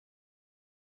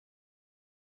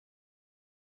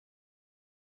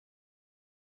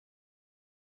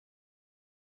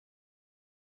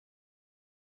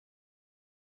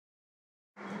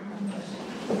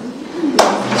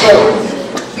So,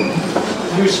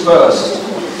 who's first?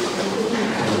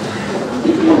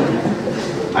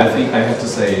 I think I have to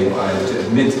say, to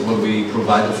admit, what we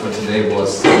provided for today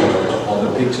was all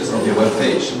the pictures of your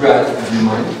webpage, Right. if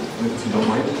you don't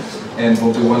mind. And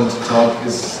what we wanted to talk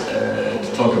is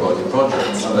to talk about your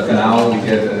projects. But now we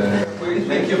get.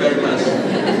 Thank you very much.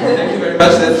 Thank you very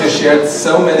much that you shared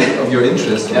so many of your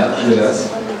interests with us.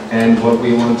 And what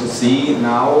we want to see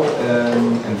now,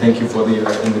 and thank you for the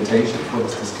invitation for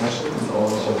this discussion and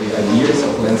all of the ideas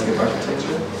of landscape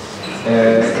architecture.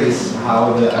 Is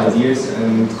how the ideas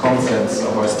and concepts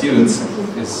of our students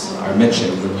are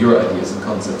matching with your ideas and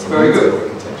concepts of Very good.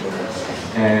 architecture.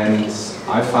 And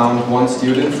I found one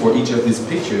student for each of these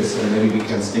pictures, and maybe we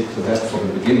can stick to that from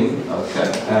the beginning. Okay.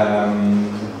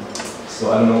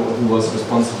 So I don't know who was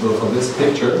responsible for this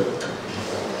picture.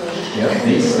 Yeah,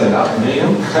 please stand up,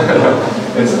 Miriam.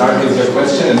 Let's start with your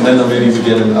question, and then maybe we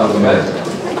get an alphabet.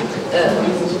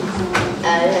 I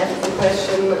have the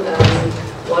question.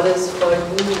 What is for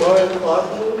you more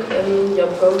important in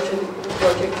your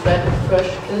project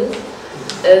Fresh Hills?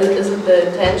 Is it the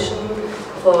intention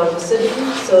for the city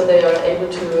so they are able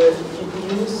to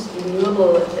use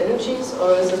renewable energies,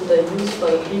 or is it the use for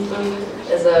the people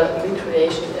as a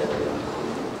recreation area?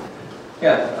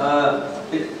 Yeah,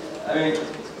 I mean,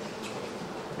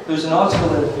 there's an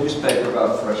article in the newspaper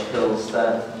about Fresh Hills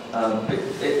that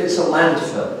it's a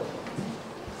landfill.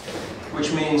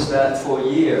 Which means that for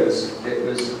years it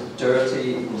was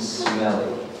dirty and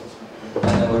smelly.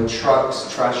 And there were trucks,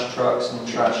 trash trucks and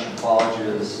trash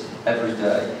barges every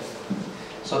day.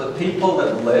 So the people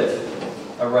that live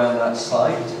around that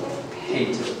site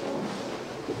hate it.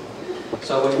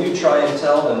 So when you try and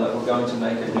tell them that we're going to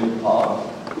make a new park,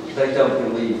 they don't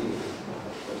believe you.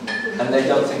 And they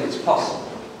don't think it's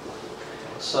possible.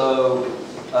 So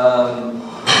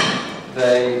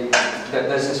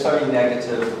there's this very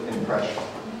negative impression.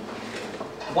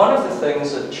 One of the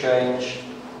things that changed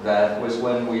that was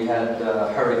when we had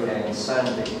Hurricane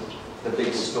Sandy, the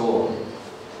big storm.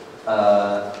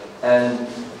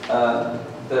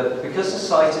 Because the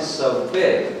site is so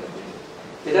big,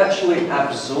 it actually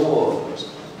absorbed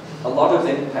a lot of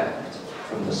impact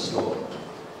from the storm.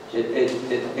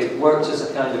 It worked as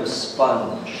a kind of a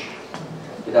sponge.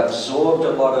 It absorbed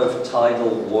a lot of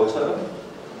tidal water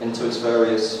into its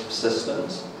various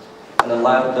systems and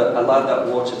allowed that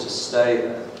water to stay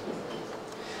there.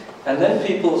 And then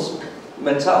people's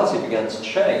mentality began to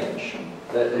change.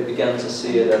 They began to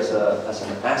see it as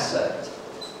an asset.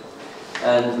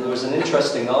 And there was an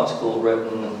interesting article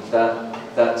written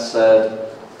that said,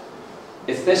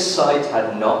 if this site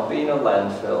had not been a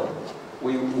landfill,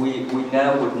 we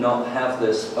now would not have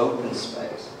this open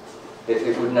space.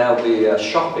 It would now be a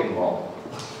shopping mall.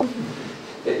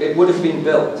 It would have been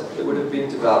built, it would have been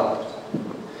developed.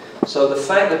 So the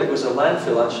fact that it was a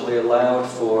landfill actually allowed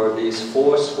for these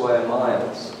 4 square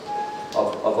miles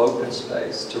of open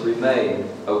space to remain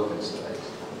open space.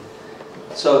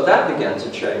 So that began to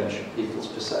change people's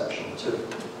perception too.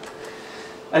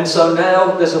 And so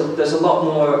now there's a lot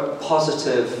more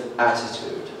positive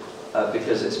attitude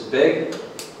because it's big,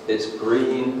 it's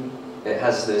green, it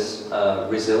has this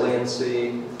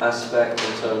resiliency aspect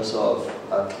in terms of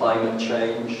climate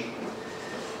change,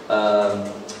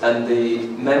 and the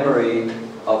memory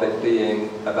of it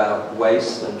being about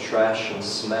waste and trash and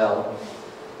smell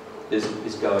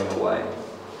is going away.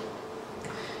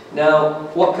 Now,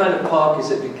 what kind of park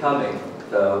is it becoming,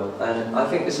 though? And I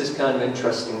think this is kind of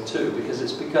interesting too, because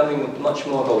it's becoming much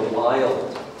more of a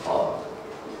wild park.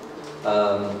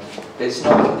 It's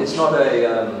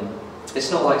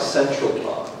not like Central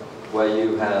Park, where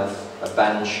you have a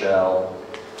bandshell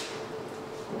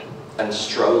and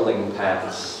strolling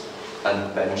paths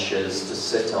and benches to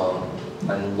sit on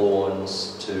and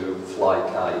lawns to fly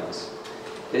kites.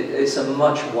 It's a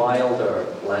much wilder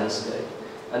landscape,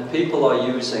 and people are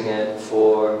using it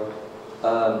for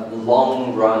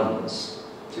long runs,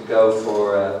 to go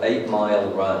for an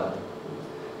 8-mile run,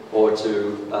 or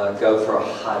to go for a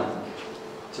hike,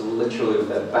 to literally with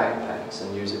their backpacks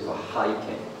and use it for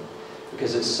hiking,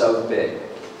 because it's so big.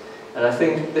 And I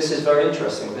think this is very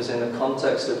interesting, because in the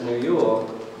context of New York,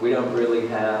 we don't really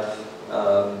have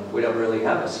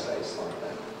a space like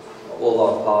that. All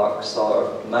our parks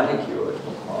are manicured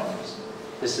parks.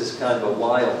 This is kind of a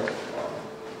wild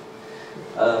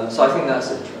park. So I think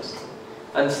that's interesting.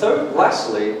 And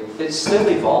lastly, it's still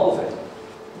evolving.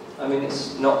 I mean,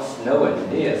 it's nowhere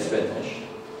near finished.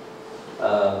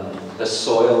 The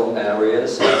soil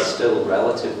areas are still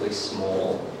relatively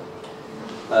small.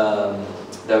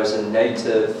 There was a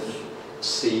native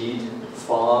seed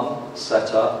farm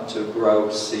set up to grow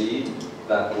seed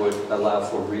that would allow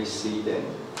for reseeding.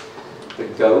 The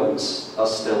goats are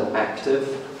still active,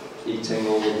 eating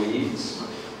all the weeds.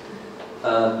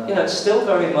 You know, it's still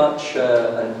very much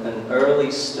an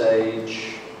early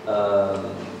stage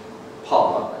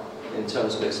park in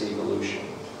terms of its evolution.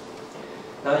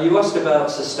 Now, you asked about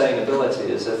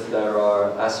sustainability as if there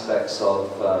are aspects of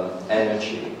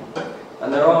energy,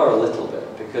 and there are a little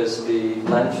bit, because the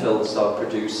landfills are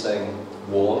producing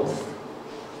warmth.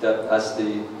 That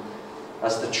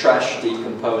as the trash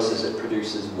decomposes, it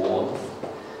produces warmth,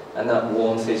 and that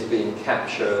warmth is being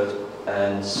captured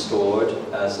and stored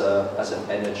as an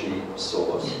energy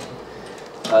source.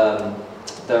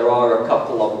 There are a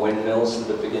couple of windmills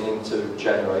that are beginning to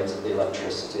generate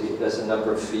electricity. There's a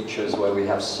number of features where we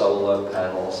have solar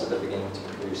panels that are beginning to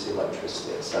produce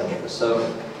electricity, etc. So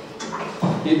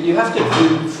you have to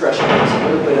do fresh things a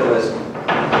little bit of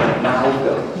an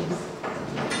amalgam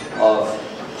of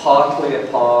partly a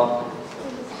park,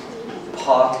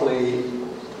 partly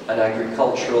an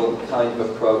agricultural kind of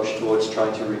approach towards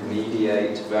trying to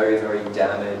remediate very, very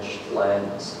damaged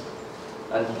lands,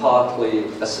 and partly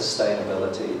a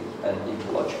sustainability and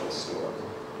ecological story.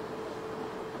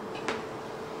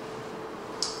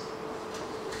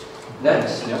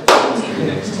 Next. Yeah,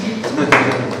 next.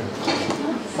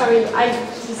 Sorry, I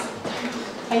just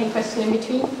have a question in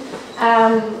between.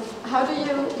 How do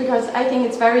you, because I think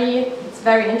it's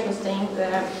very interesting,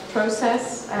 the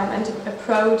process and to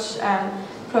approach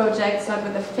projects not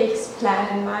with a fixed plan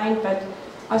in mind, but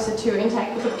also to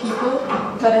interact with the people.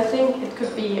 But I think it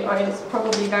could be, or it's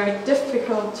probably very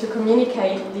difficult to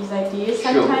communicate these ideas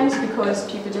sometimes, because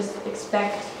people just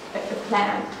expect a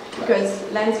plan. Because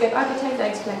landscape architect,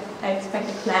 I expect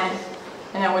a plan,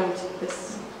 and I want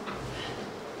this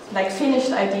like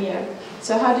finished idea.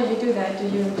 So how do you do that? Do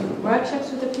you do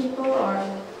workshops with the people, or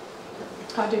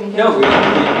how do you engage? No,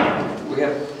 we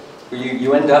have.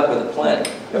 You end up with a plan.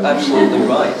 You're absolutely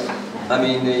right. I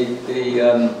mean,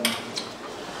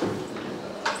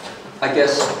 I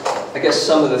guess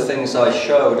some of the things I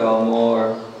showed are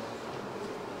more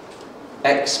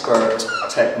expert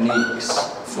techniques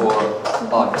for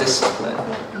our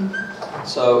discipline.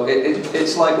 So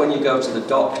it's like when you go to the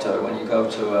doctor, when you go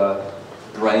to a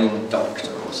brain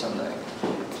doctor or something.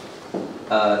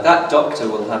 That doctor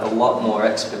will have a lot more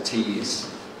expertise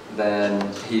than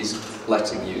he's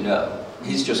letting you know.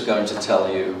 He's just going to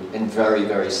tell you in very,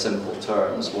 very simple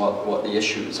terms what the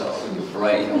issues are with your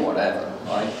brain or whatever,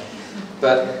 right?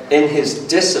 But in his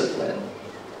discipline,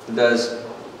 there's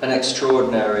an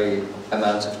extraordinary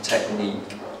amount of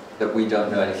technique that we don't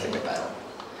know anything about.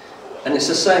 And it's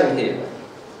the same here.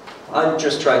 I'm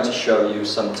just trying to show you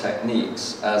some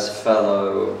techniques as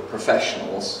fellow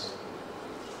professionals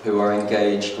who are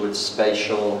engaged with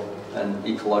spatial and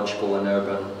ecological and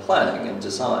urban planning and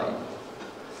design.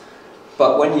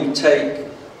 But when you take,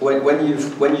 when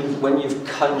you've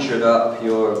conjured up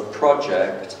your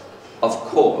project, of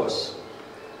course,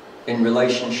 in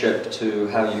relationship to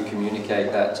how you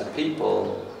communicate that to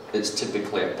people, it's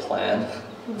typically a plan,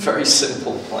 a very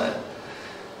simple plan,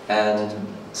 and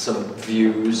some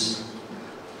views,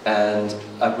 and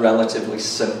a relatively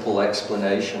simple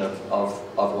explanation of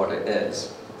what it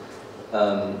is.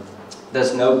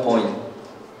 There's no point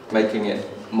making it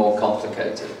more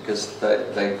complicated, because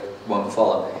they won't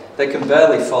follow. They can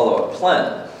barely follow a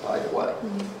plan, by the way.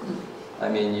 I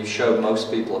mean, you show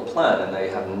most people a plan and they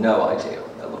have no idea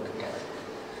what they're looking at.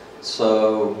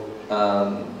 So,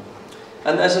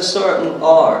 and there's a certain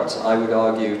art, I would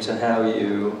argue, to how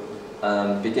you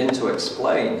begin to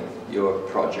explain your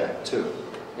project too,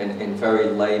 in very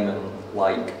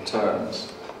layman-like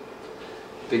terms.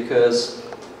 Because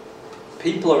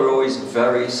people are always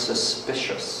very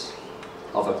suspicious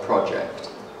of a project.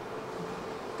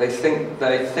 They think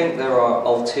there are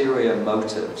ulterior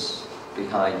motives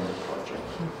behind the project.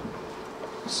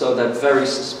 So they're very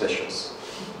suspicious.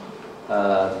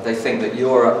 They think that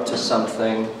you're up to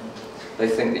something. They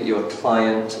think that your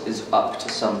client is up to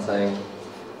something.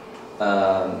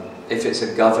 If it's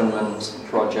a government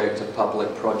project, a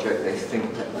public project, they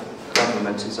think that the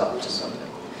government is up to something.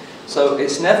 So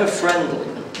it's never friendly.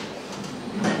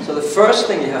 So the first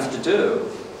thing you have to do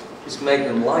is make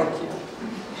them like you.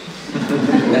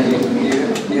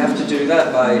 And you have to do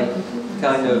that by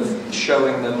kind of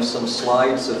showing them some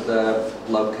slides of their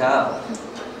locale,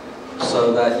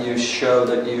 so that you show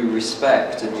that you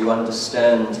respect and you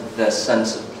understand their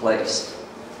sense of place.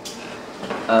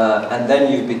 And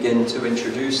then you begin to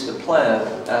introduce the plan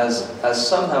as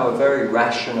somehow a very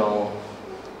rational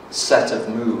set of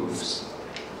moves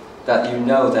that you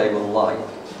know they will like.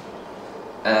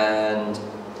 And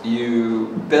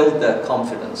you build their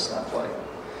confidence that way.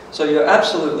 So you're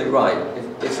absolutely right.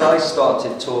 If I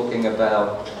started talking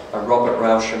about a Robert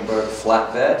Rauschenberg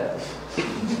flatbed,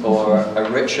 or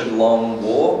a Richard Long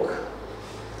walk,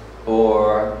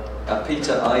 or a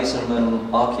Peter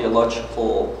Eisenman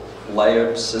archaeological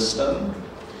layered system,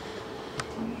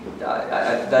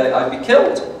 I'd be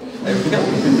killed. They would kill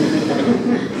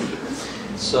me.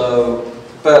 So,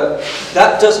 but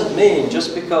that doesn't mean,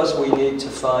 just because we need to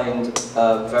find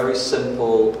very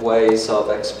simple ways of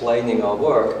explaining our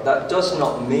work, that does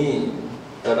not mean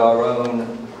that our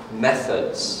own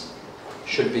methods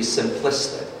should be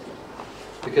simplistic.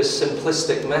 Because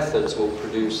simplistic methods will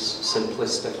produce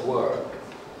simplistic work.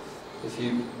 If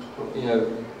you know,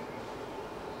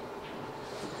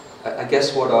 I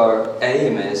guess what our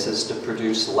aim is to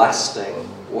produce lasting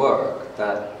work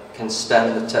that can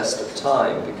stand the test of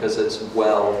time because it's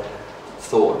well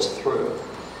thought through.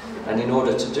 And in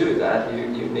order to do that,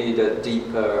 you need a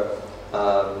deeper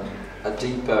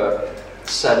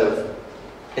set of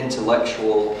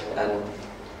intellectual and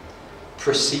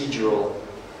procedural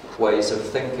ways of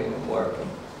thinking and working.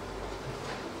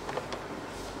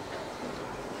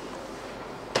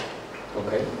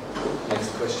 Okay, next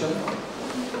question.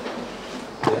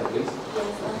 Yeah, please.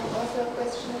 Yes, I have also a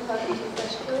question about the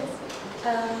fresh quiz.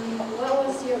 What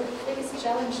was your biggest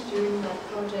challenge during that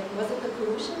project? Was it the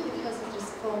pollution because of this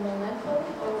formal landfill,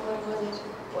 or what was it?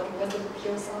 What was it, the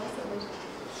pure size of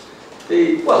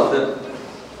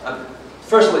it?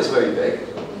 Firstly, it's very big.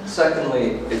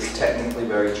 Secondly, it's technically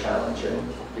very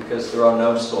challenging because there are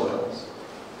no soils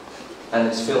and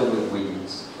it's filled with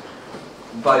weeds.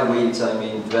 By weeds, I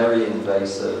mean very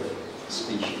invasive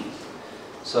species.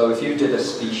 So if you did a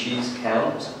species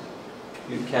count,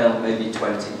 you'd count maybe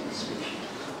 20 species.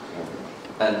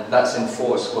 And that's in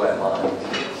 4 square miles.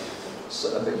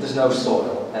 So there's no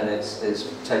soil and it's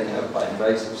taken up by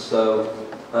invasives. So,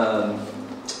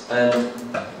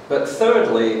 but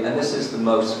thirdly, and this is the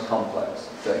most complex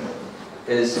thing,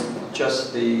 is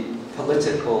just the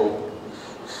political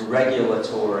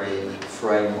regulatory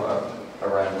framework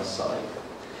around the site.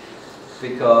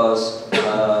 Because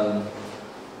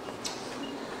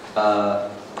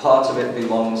part of it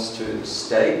belongs to the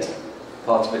state,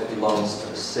 part of it belongs to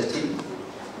the city,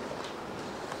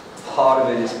 part of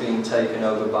it is being taken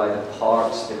over by the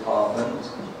Parks Department,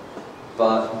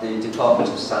 but the Department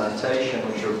of Sanitation,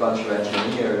 which are a bunch of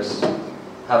engineers,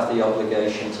 have the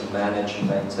obligation to manage and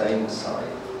maintain the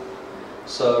site.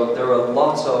 So there are a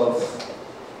lot of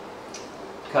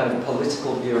kind of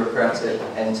political bureaucratic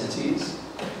entities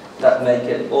that make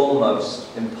it almost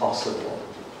impossible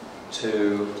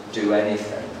to do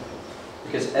anything.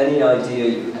 Because any idea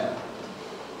you have,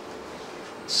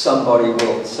 somebody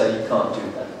will say you can't do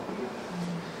that.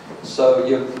 So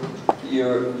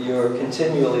you're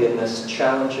continually in this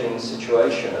challenging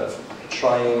situation of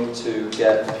trying to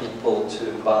get people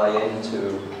to buy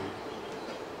into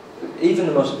even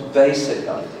the most basic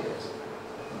ideas.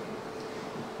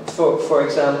 For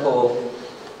example,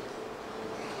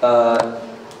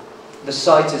 the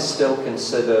site is still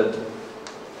considered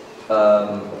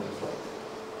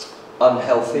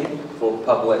unhealthy for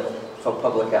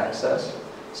public access.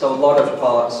 So a lot of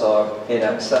parts are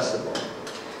inaccessible.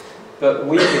 But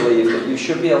we believe that you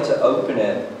should be able to open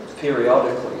it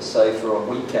periodically, say for a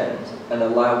weekend, and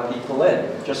allow people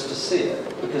in just to see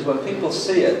it. Because when people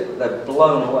see it, they're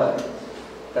blown away.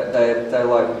 They're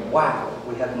like, wow,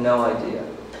 we had no idea.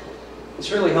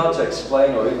 It's really hard to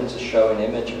explain or even to show in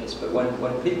images, but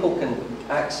when people can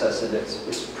access it,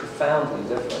 it's profoundly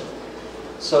different.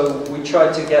 So we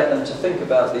tried to get them to think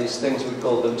about these things, we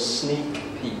call them sneak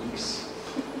peeks,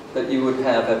 that you would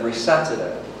have every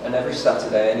Saturday. And every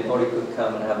Saturday anybody could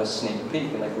come and have a sneak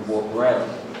peek and they could walk around.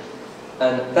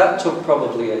 And that took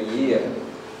probably a year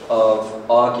of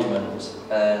argument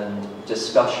and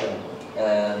discussion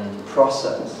and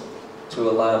process to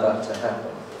allow that to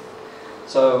happen.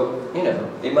 So, you know,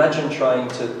 imagine trying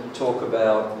to talk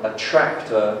about a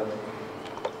tractor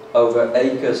over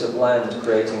acres of land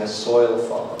creating a soil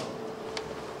farm.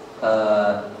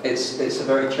 It's a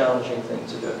very challenging thing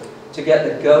to do. To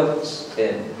get the goats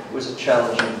in was a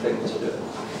challenging thing to do.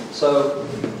 So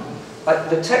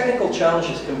the technical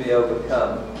challenges can be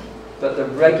overcome, but the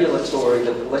regulatory,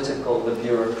 the political, the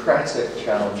bureaucratic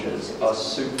challenges are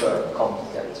super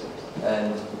complicated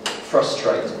and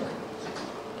frustrating.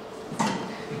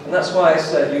 And that's why I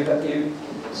said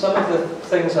some of the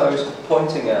things I was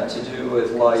pointing at to do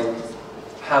with like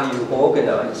how you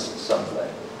organize something.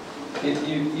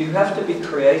 You have to be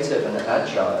creative and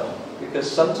agile, because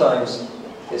sometimes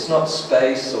it's not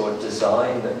space or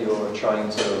design that you're trying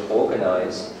to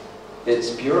organize, it's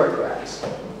bureaucrats.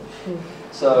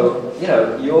 So, you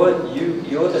know, you're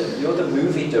the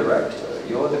movie director,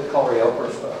 you're the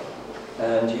choreographer,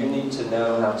 and you need to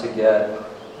know how to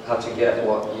get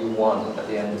what you want at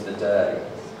the end of the day.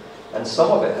 And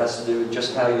some of it has to do with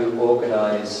just how you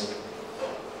organize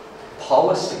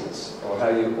policies, or how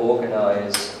you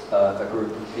organize a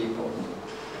group of people.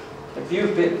 You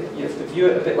have to view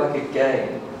it a bit like a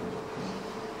game,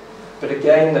 but a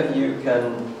game that you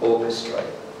can orchestrate.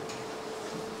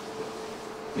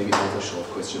 Maybe another short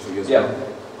question for you as Yeah. well.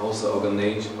 How's the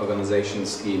organization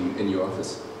scheme in your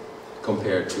office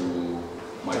compared to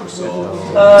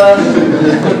Microsoft?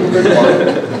 Good one.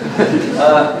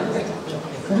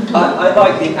 I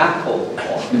like the Apple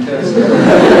one because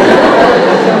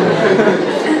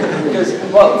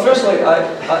well, firstly,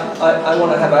 I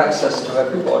want to have access to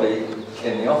everybody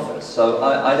in the office, so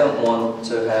I don't want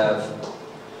to have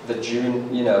the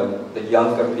the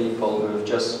younger people who have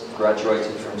just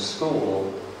graduated from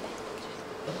school.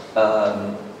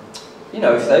 You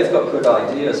know, if they've got good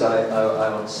ideas, I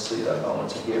want to see them. I want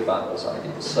to hear about those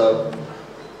ideas. So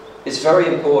it's very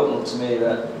important to me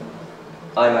that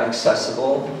I'm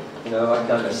accessible. You know, I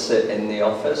kind of sit in the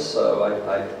office, so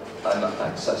I'm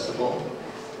accessible,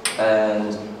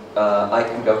 and I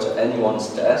can go to anyone's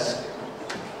desk,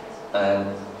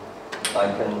 and I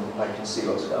can see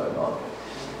what's going on.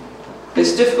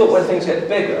 It's difficult when things get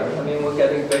bigger. I mean, we're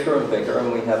getting bigger and bigger,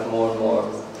 and we have more and more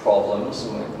problems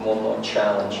and more and more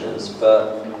challenges.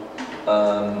 But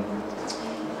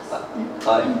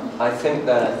I think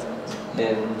that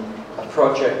in a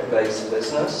project-based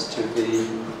business,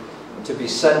 to be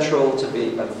central, to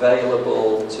be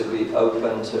available, to be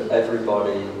open to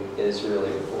everybody is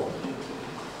really important.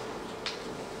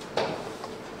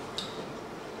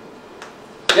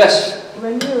 Yes?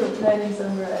 When you're planning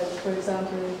somewhere else, for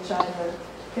example in China,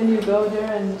 can you go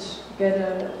there and get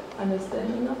an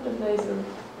understanding of the place, or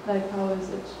like how is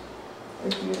it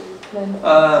if you plan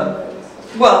somewhere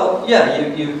else? Well, yeah,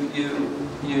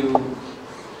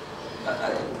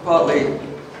 partly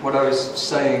what I was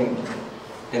saying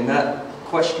in that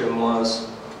question was,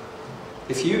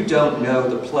 if you don't know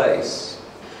the place,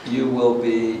 you will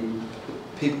be,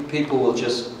 people will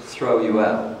just throw you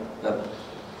out.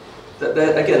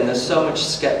 Again, there's so much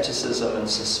skepticism and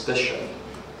suspicion.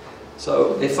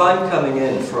 So if I'm coming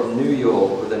in from New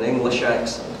York with an English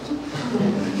accent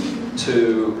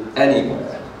to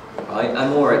anywhere, right,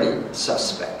 I'm already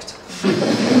suspect.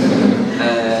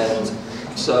 And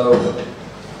so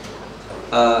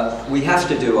we have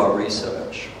to do our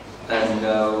research and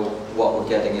know what we're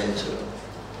getting into,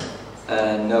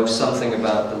 and know something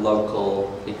about the local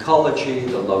ecology,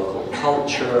 the local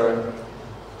culture,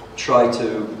 try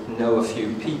to know a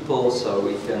few people so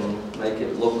we can make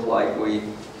it look like we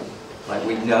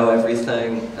know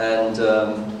everything, and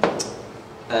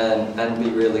be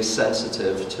really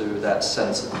sensitive to that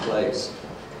sense of place.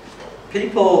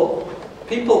 People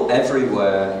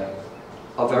everywhere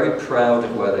are very proud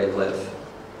of where they live,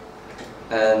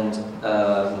 and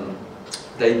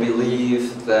they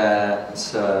believe that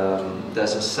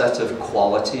there's a set of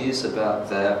qualities about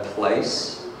their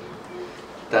place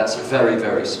that's very,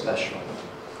 very special.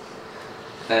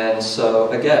 And so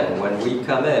again, when we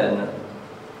come in,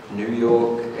 New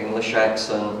York, English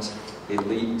accent,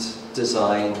 elite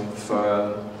design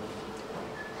firm,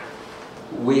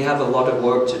 we have a lot of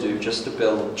work to do just to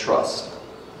build trust,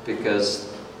 because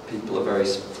people are very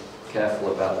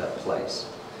careful about that place.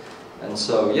 And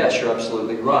so, yes, you're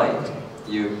absolutely right.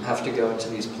 You have to go into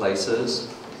these places,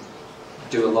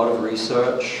 do a lot of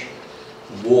research,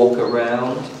 walk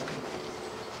around,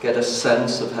 get a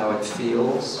sense of how it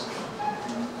feels,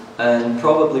 and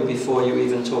probably before you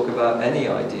even talk about any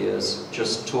ideas,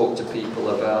 just talk to people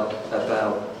about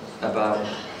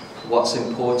what's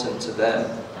important to them.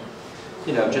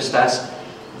 You know, just ask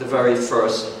the very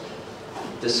first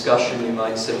discussion, you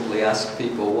might simply ask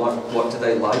people what do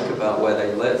they like about where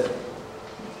they live,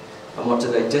 and what do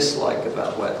they dislike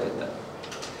about where they live,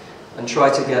 and try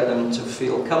to get them to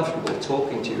feel comfortable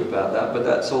talking to you about that. But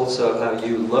that's also how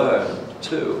you learn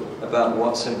too about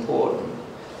what's important,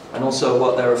 and also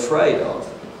what they're afraid of,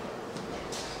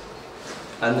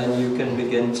 and then you can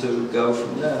begin to go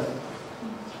from there.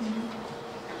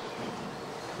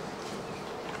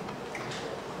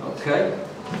 Okay.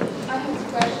 I have a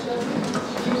question.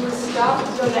 You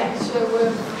started your lecture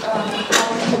with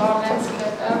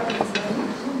TUM-Landscape Architecture,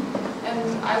 and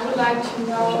I would like to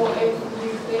know if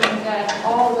you think that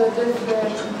all the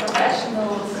different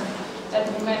professionals that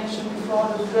you mentioned before,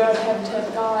 the bird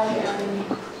habitat guy and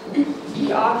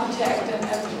the architect and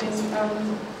everything,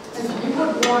 if you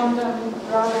would want them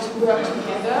rather to work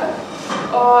together,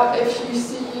 or if you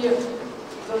see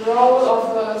the role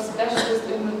of a specialist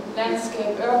in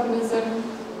landscape urbanism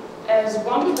as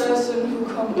one person who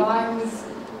combines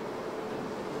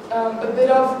a bit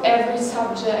of every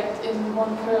subject in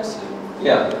one person.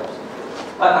 Yeah,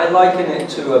 I liken it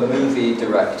to a movie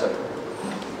director.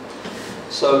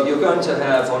 So you're going to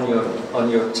have on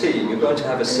your team, you're going to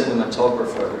have a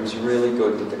cinematographer who's really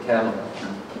good with the camera.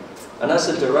 And as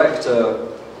a director,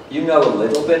 you know a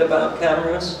little bit about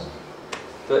cameras,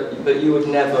 but you would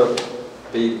never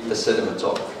be the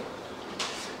cinematographer.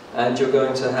 And you're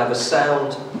going to have a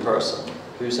sound person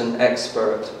who's an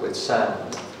expert with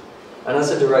sound. And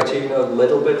as a director, you know a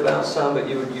little bit about sound, but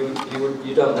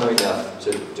you don't know enough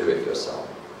to do it yourself.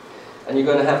 And you're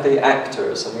going to have the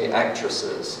actors and the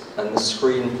actresses and the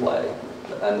screenplay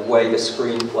and the way the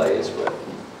screenplay is written.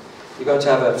 You're going to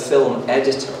have a film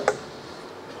editor.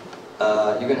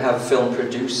 You're going to have a film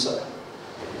producer.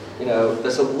 You know,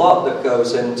 there's a lot that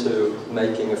goes into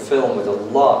making a film with a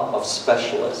lot of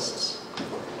specialists.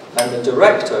 And the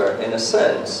director, in a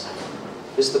sense,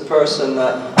 is the person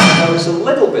that knows a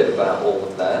little bit about all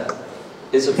of that,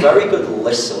 is a very good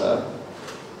listener,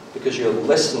 because you're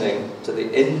listening to the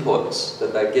inputs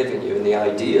that they're giving you and the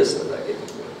ideas that they're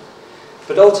giving you.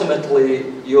 But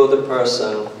ultimately, you're the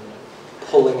person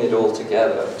pulling it all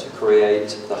together to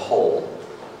create the whole,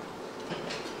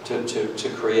 to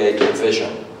create the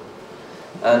vision.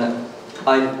 And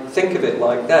I think of it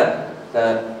like that,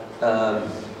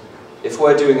 if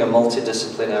we're doing a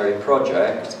multidisciplinary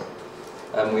project,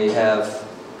 and we have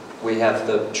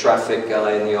the traffic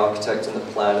guy and the architect and the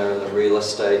planner and the real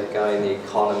estate guy and the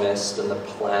economist and the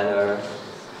planner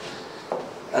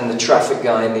and the traffic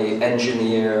guy and the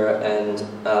engineer and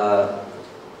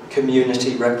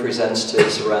community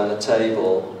representatives around the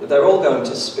table. They're all going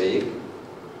to speak.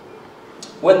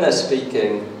 When they're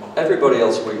speaking, everybody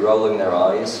else will be rolling their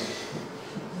eyes.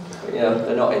 You know,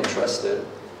 they're not interested.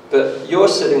 But you're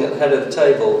sitting at the head of the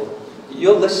table,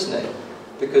 you're listening,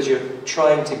 because you're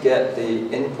trying to get the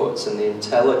inputs and the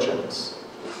intelligence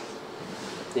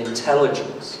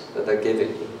that they're giving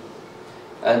you.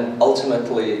 And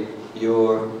ultimately,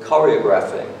 you're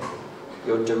choreographing,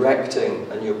 you're directing,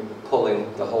 and you're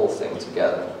pulling the whole thing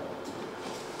together.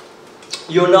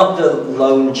 You're not the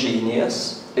lone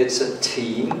genius. It's a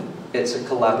team, it's a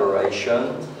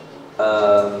collaboration.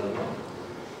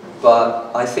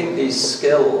 But I think these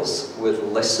skills with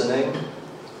listening,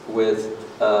 with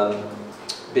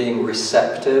being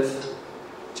receptive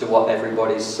to what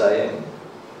everybody's saying,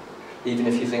 even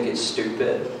if you think it's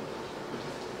stupid.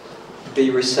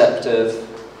 Be receptive,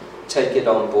 take it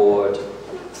on board,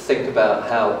 think about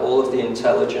how all of the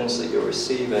intelligence that you're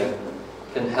receiving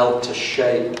can help to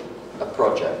shape a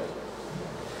project.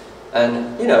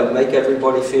 And, you know, make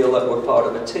everybody feel that we're part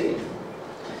of a team.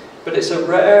 But it's a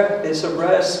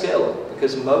rare skill,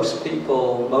 because most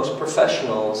people, most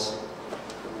professionals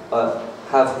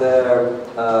have their,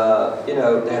 you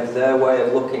know, they have their way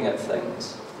of looking at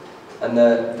things, and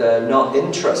they're not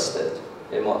interested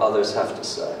in what others have to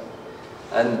say,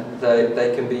 and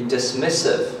they can be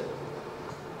dismissive.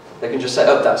 They can just say,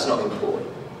 "Oh, that's not important,"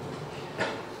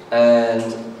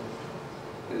 and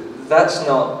that's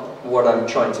not what I'm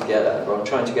trying to get at. What I'm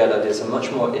trying to get at is a much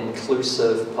more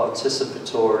inclusive,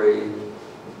 participatory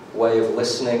way of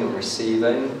listening and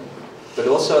receiving, but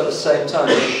also at the same time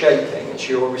shaping. It's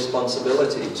your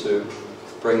responsibility to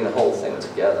bring the whole thing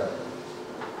together.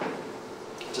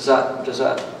 Does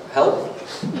that help?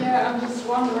 Yeah, I'm just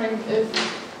wondering if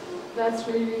that's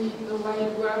really the way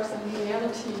it works in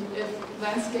reality, if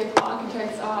landscape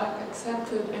architects are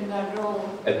accepted in that role.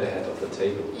 At the head of the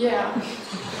table. Yeah.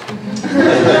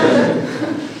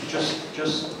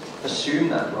 just assume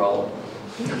that role,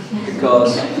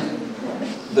 because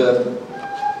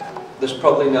there's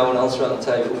probably no one else around the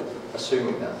table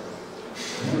assuming that.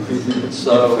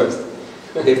 So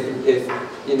if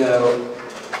you know,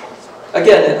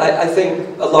 again, I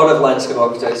think a lot of landscape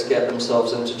architects get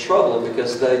themselves into trouble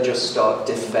because they just start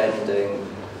defending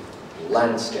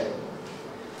landscape.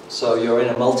 So you're in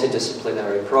a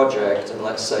multidisciplinary project, and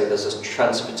let's say there's a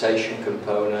transportation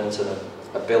component and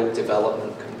a built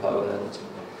development component,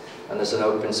 and there's an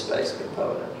open space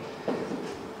component.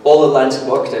 All a landscape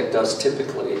architect does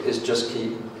typically is just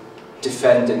keep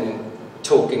defending and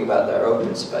talking about their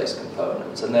open space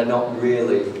components, and they're not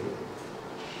really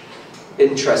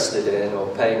interested in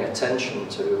or paying attention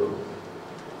to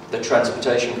the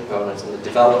transportation component and the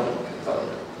development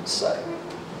component, say.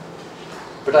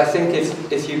 But I think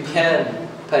if you can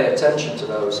pay attention to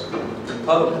those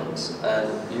components, and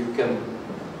you can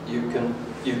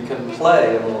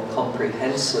play a more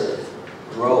comprehensive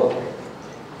role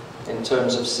in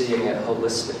terms of seeing it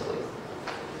holistically,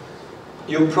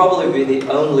 you'll probably be the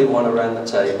only one around the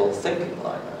table thinking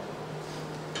like that,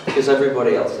 because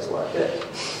everybody else is like it.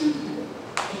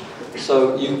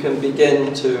 So you can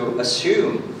begin to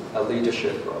assume a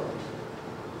leadership role.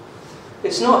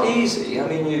 It's not easy. I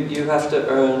mean, you have to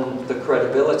earn the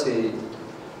credibility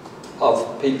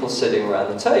of people sitting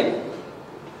around the table,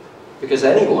 because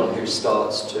anyone who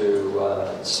starts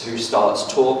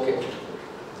talking,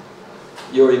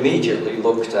 you're immediately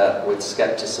looked at with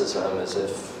skepticism, as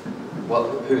if, well,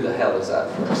 who the hell is that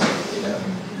person, you know?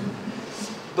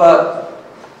 But,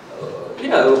 you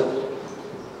know,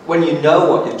 when you know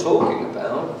what you're talking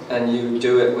about, and you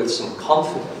do it with some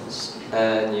confidence,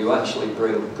 and you actually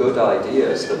bring good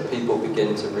ideas that people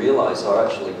begin to realize are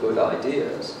actually good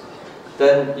ideas,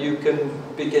 then you can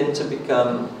begin to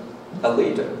become a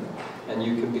leader, and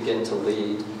you can begin to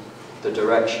lead the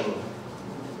direction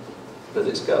that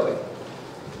it's going.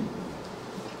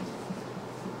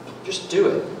 Just do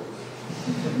it.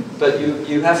 But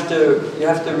you have to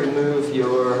remove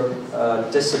your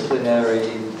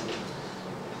disciplinary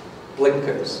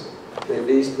blinkers.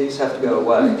 These have to go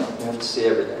away. You have to see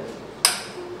everything.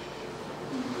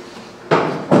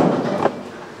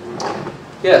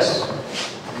 Yes.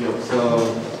 Yeah, so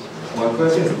my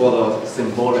question is about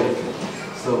symbolic.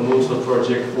 So move to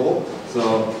project 4.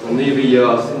 So the Navy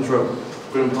Central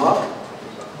Green Park.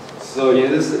 So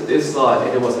in this slide,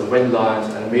 it was wetlands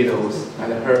and meadows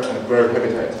and bird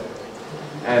habitat.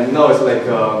 And now it's like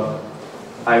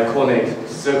iconic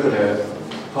circular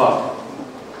park.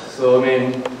 So I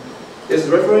mean, this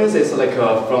reference is like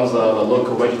from the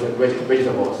local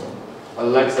vegetables. I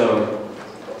like the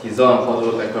design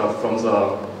like from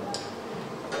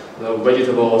the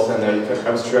vegetables and the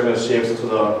abstract shapes to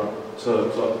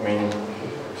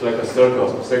like a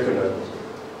circular.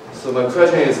 So my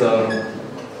question is,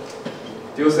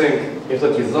 do you think if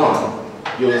the design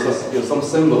use some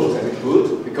symbols is it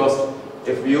good? Because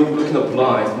if you look in the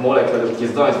plan, it's more like the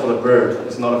design is for the bird,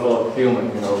 it's not for the human.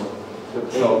 You know,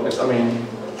 I mean,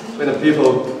 when the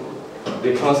people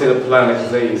they can't see the plan like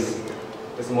this,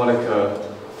 it's more like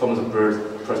from the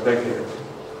bird perspective.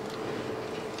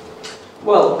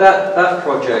 Well, that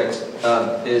project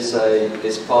is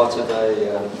part of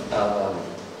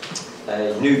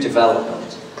a new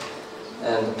development,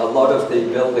 and a lot of the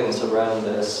buildings around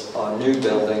this are new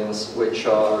buildings which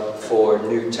are for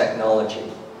new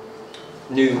technology,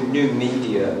 new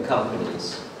media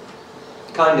companies,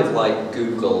 kind of like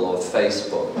Google or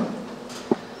Facebook.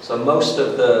 So most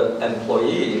of the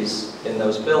employees in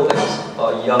those buildings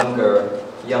are younger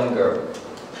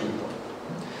people.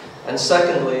 And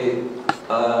secondly,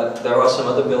 there are some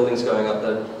other buildings going up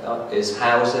that is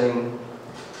housing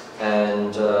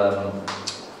and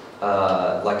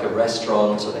like a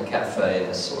restaurant and a cafe and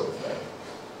this sort of thing.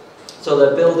 So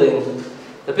they're building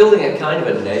a kind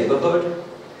of a neighborhood,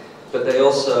 but they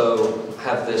also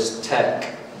have this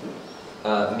tech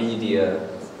media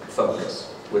focus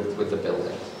with the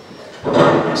building.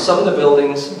 Some of the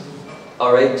buildings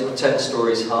are 8 to 10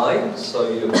 stories high,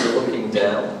 so you're looking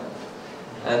down.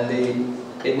 And the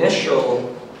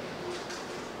initial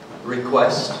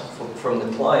request from the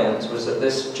client was that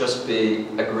this just be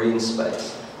a green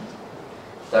space,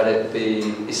 that it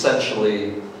be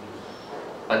essentially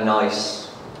a nice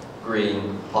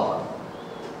green park.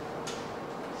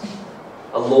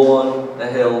 A lawn, a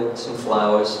hill, some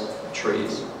flowers,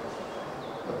 trees,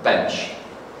 a bench.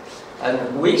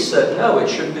 And we said, no, it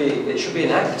should be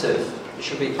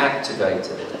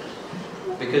activated.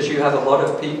 Because you have a lot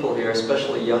of people here,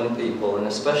 especially young people, and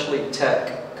especially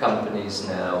tech companies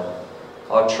now,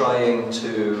 are trying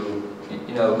to,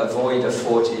 you know, avoid a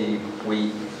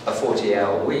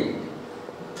 40-hour week.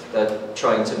 They're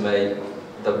trying to make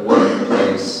the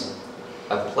workplace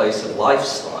a place of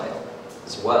lifestyle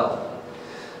as well.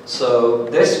 So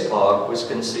this park was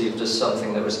conceived as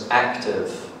something that was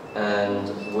active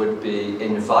and would be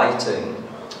inviting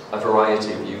a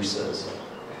variety of uses.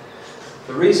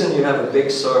 The reason you have a big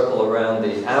circle around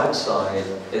the outside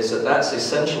is that that's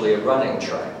essentially a running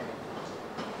track.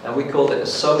 And we called it a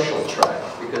social track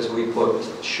because we put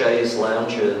chaise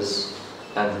lounges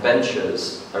and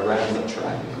benches around the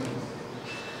track.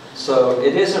 So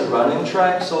it is a running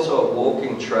track, it's also a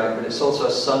walking track, but it's also a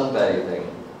sunbathing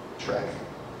track.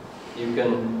 You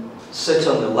can sit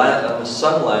on the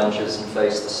sun lounges and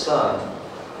face the sun,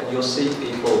 and you'll see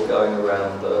people going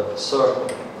around the circle.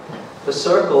 The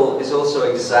circle is also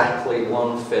exactly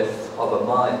 1/5 of a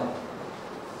mile.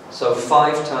 So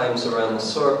 5 times around the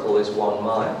circle is 1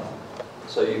 mile.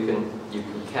 So you can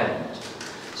count.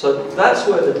 So that's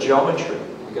where the geometry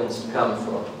begins to come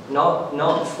from.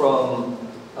 Not from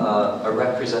a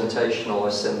representational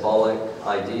or symbolic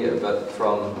idea, but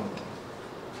from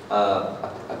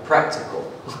a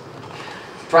practical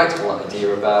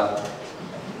idea about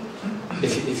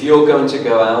if you're going to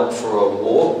go out for a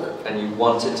walk and you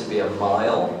want it to be a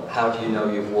mile, how do you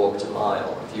know you've walked a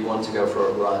mile? If you want to go for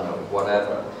a run or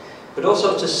whatever. But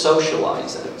also to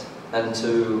socialize it and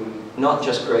to not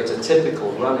just create a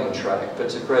typical running track, but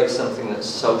to create something that's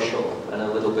social and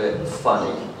a little bit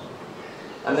funny.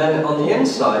 And then on the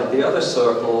inside, the other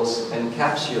circles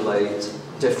encapsulate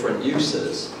different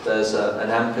uses. There's an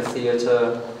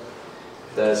amphitheater,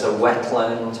 there's a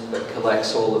wetland that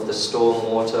collects all of the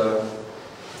stormwater,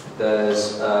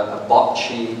 there's a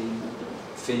bocce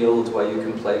field where you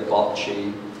can play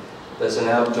bocce, there's an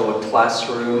outdoor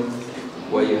classroom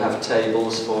where you have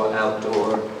tables for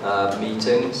outdoor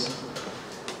meetings,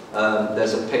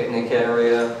 there's a picnic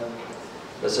area,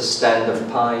 there's a stand of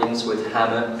pines with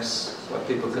hammocks where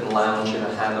people can lounge in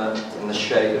a hammock in the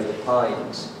shade of the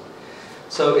pines.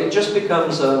 So it just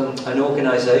becomes an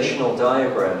organizational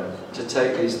diagram to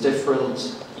take these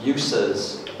different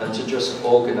uses and to just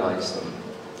organize them.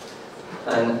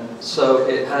 And so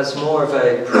it has more of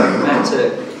a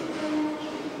pragmatic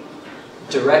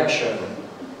direction.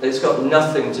 It's got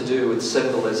nothing to do with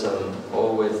symbolism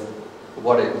or with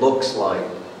what it looks like.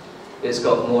 It's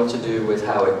got more to do with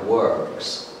how it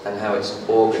works and how it's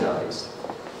organized.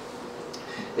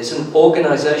 It's an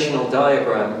organizational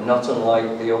diagram, not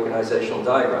unlike the organizational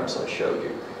diagrams I showed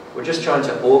you. We're just trying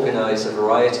to organize a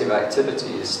variety of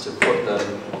activities to put them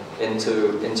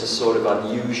into sort of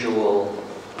unusual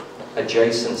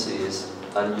adjacencies,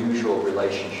 unusual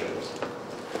relationships.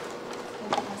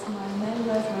 As my main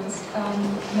reference,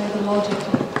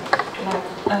 methodologically, like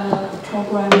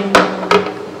programming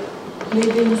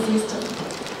living system.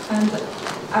 And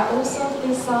I also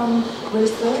did some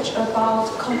research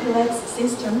about complex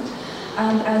system,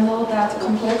 and I know that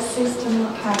complex system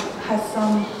has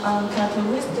some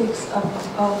characteristics of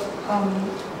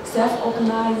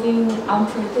self-organizing,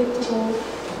 unpredictable,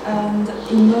 and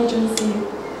emergency.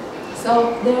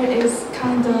 So there is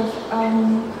kind of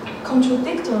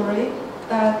contradictory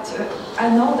that I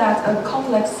know that a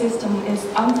complex system is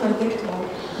unpredictable,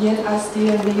 yet I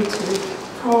still need to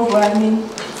programming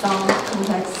some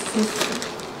complex system.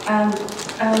 And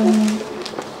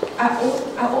I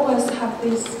always have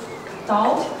this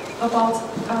doubt about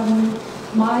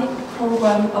my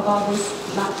program about this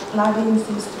living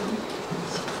system.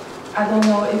 I don't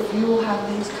know if you have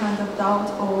this kind of doubt,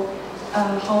 or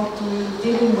how to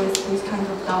dealing with this kind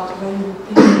of doubt when you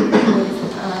deal with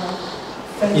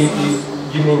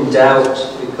You mean doubt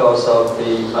because of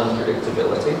the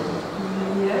unpredictability?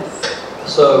 Yes.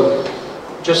 So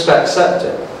just accept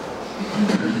it.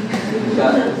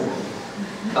 That,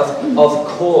 of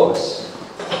course,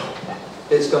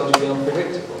 it's going to be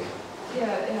unpredictable.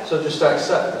 Yeah. So just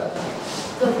accept that.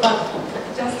 But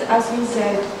just as you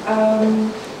said,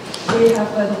 we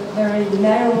have a very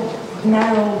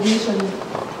narrow vision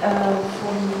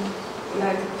from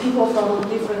like people from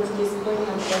different disciplines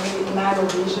have very narrow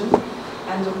vision,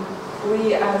 and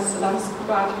we as landscape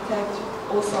architects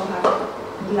also have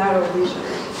narrow vision.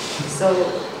 So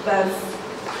that's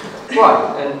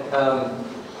right. And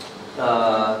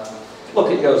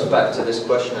look, it goes back to this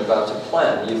question about a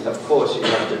plan. Of course, you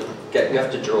have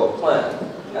to draw a plan,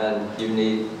 and you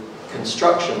need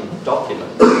construction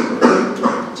documents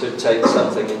to take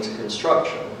something into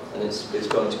construction, and it's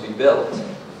going to be built,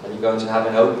 and you're going to have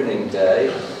an opening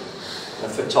day,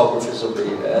 and photographers will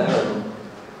be there, and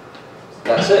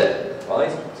that's it,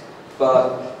 right?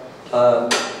 But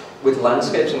with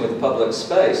landscapes and with public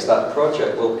space, that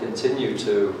project will continue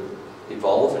to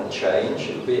evolve and change.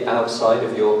 It will be outside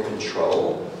of your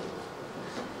control.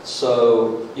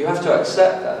 So you have to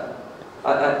accept that.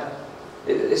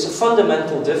 It's a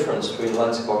fundamental difference between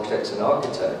landscape architects and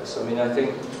architects. I mean, I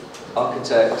think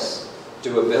architects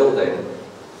do a building.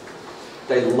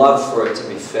 They love for it to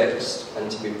be fixed and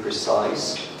to be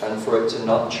precise and for it to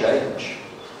not change.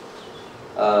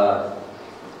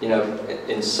 You know,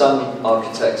 in some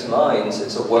architects' minds,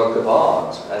 it's a work of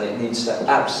art and it needs to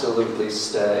absolutely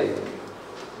stay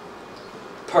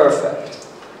perfect.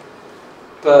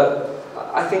 But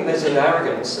I think there's an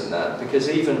arrogance in that, because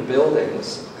even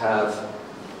buildings have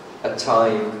a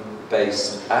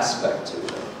time-based aspect to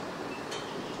them.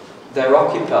 They're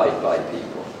occupied by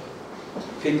people.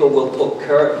 People will put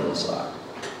curtains up.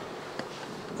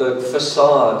 The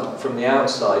facade from the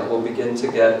outside will begin to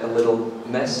get a little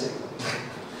messy.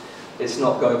 It's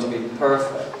not going to be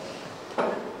perfect.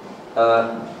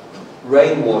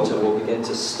 Rainwater will begin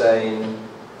to stain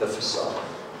the facade.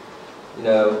 You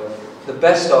know, the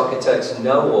best architects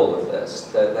know all of this.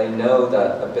 That they know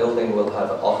that a building will have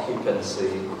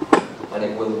occupancy and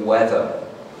it will weather.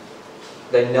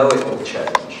 they know it will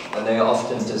change, and they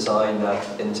often design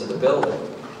that into the building.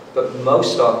 But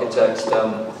most architects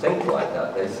don't think like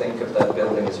that. They think of their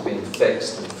building as being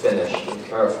fixed and finished and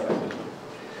perfect.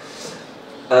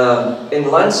 In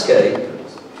landscape,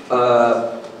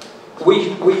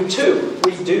 we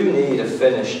do need a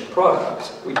finished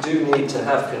product. We do need to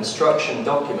have construction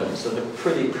documents that are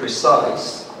pretty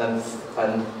precise and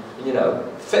you know,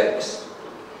 fixed.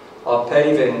 Our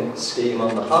paving scheme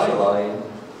on the High Line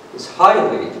is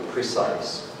highly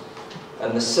precise,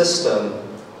 and the system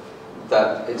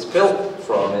that it's built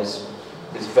from is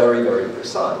very, very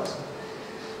precise.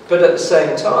 But at the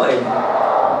same time,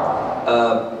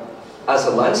 as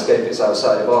the landscape is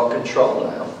outside of our control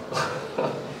now,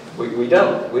 we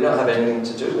don't have anything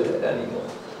to do with it anymore,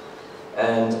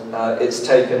 and it's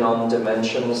taken on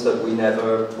dimensions that we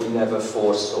never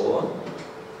foresaw.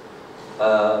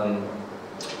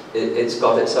 It's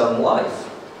got its own life.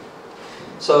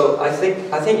 So I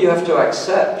think you have to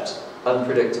accept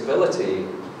unpredictability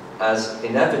as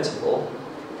inevitable,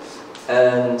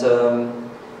 and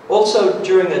also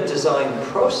during a design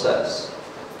process,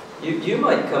 you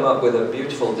might come up with a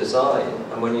beautiful design,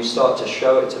 and when you start to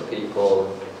show it to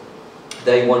people,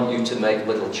 they want you to make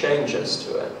little changes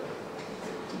to it.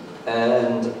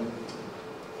 And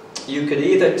you could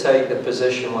either take the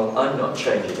position, well, I'm not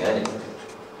changing anything,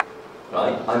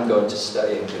 right? I'm going to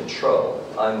stay in control.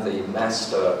 I'm the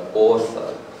master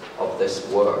author of this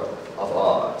work of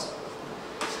art.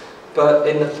 But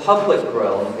in the public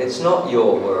realm, it's not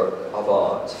your work of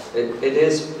art. It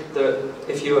is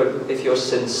if you're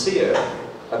sincere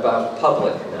about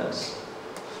publicness,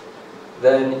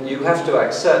 then you have to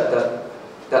accept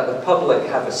that the public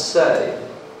have a say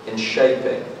in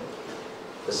shaping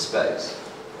the space.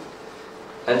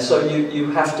 And so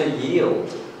you have to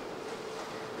yield,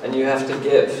 and you have to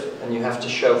give, and you have to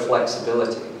show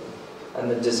flexibility, and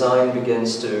the design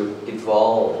begins to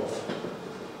evolve.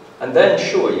 And then,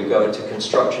 sure, you go into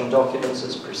construction documents,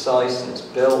 it's precise and it's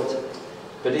built,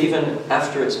 but even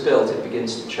after it's built, it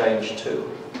begins to change too.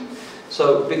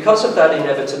 So because of that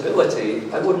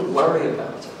inevitability, I wouldn't worry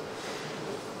about it.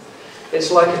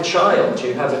 It's like a child.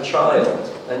 You have a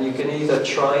child, and you can either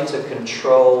try to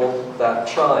control that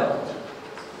child,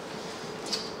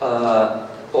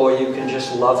 or you can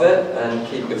just love it and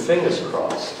keep your fingers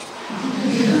crossed.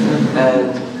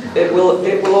 And it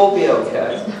will all be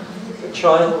okay. The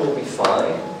child will be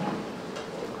fine.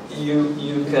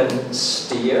 You can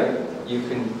steer, you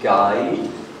can guide,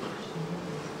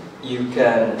 you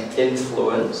can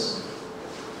influence,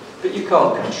 but you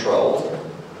can't control.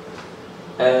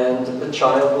 And the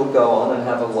child will go on and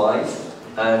have a life,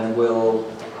 and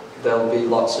there'll be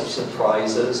lots of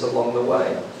surprises along the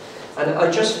way. And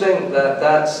I just think that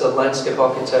that's a landscape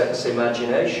architect's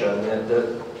imagination,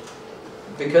 that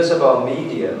because of our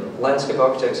medium, landscape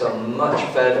architects are much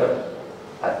better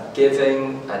at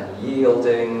giving and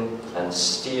yielding and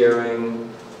steering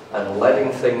and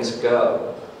letting things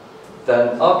go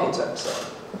than architects are.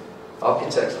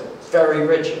 Architects are very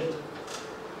rigid.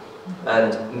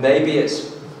 And maybe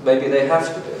they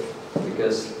have to be,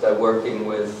 because they're working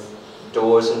with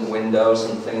doors and windows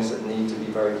and things that need to be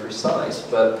very precise.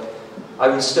 But I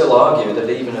would still argue that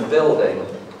even a building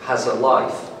has a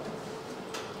life.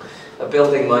 A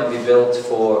building might be built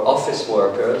for office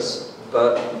workers,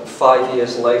 but 5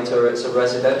 years later it's a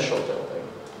residential building,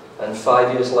 and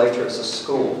 5 years later it's a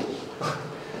school.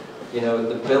 You know,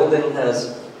 the building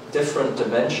has different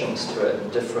dimensions to it, and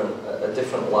a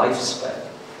different lifespan.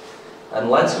 And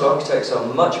landscape architects are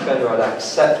much better at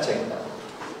accepting that.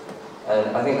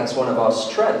 And I think that's one of our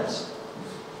strengths.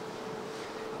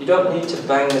 You don't need to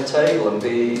bang the table and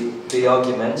be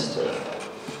argumentative.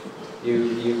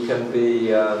 You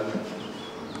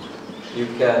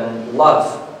can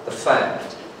love the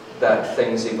fact that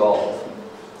things evolve,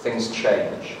 things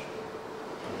change,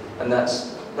 and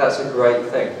that's a great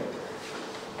thing.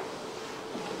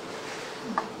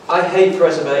 I hate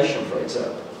preservation, for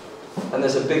example, and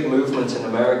there's a big movement in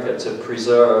America to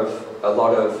preserve a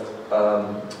lot of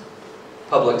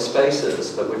public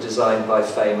spaces that were designed by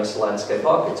famous landscape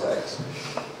architects.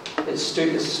 It's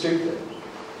stupid.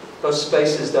 Those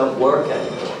spaces don't work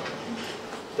anymore.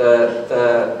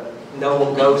 No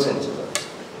one goes into them.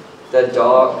 They're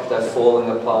dark, they're falling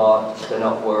apart, they're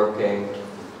not working.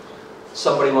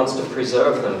 Somebody wants to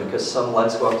preserve them because some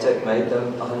landscape architect made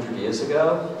them 100 years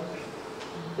ago.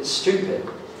 It's stupid.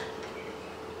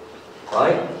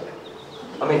 Right?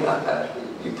 I mean,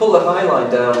 you pull the High Line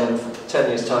down in 10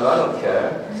 years' time, I don't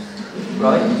care.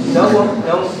 Right?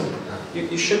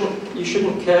 You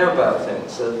shouldn't care about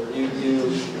things. You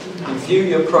view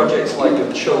your projects like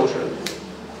your children.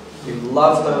 You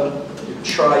love them, you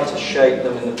try to shape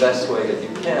them in the best way that you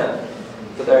can,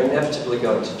 but they're inevitably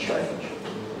going to change.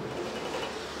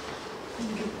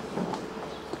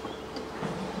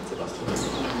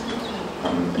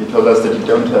 You told us that you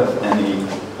don't have any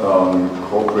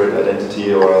corporate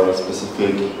identity or a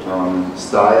specific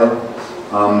style.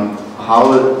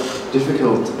 How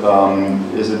difficult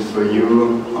is it for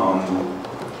you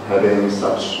having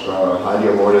such highly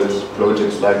awarded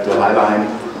projects like the Highline,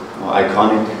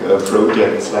 iconic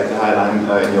projects like the Highline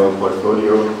in your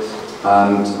portfolio,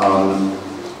 and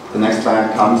the next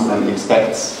client comes and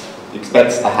expects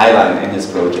a Highline in his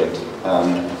project?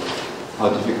 How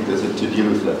difficult is it to deal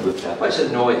with that? Well, it's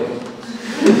annoying.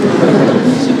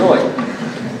 It's annoying.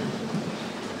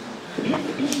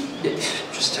 You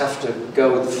just have to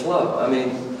go with the flow. I mean,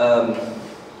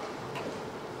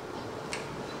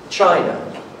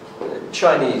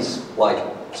 Chinese like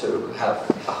to have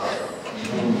a highlight,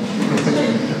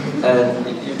 and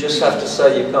you just have to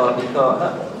say you can't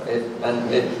have it.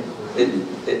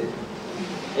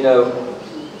 You know,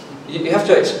 you have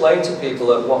to explain to people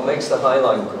that what makes the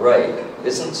Highline great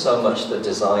isn't so much the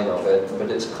design of it, but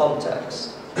its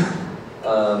context. You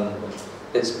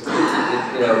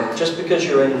know, just because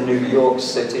you're in New York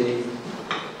City,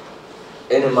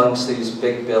 in amongst these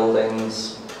big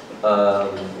buildings,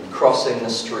 crossing the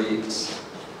streets,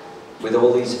 with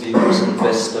all these views and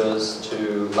vistas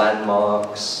to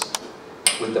landmarks,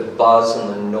 with the buzz and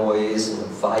the noise and the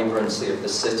vibrancy of the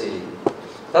city,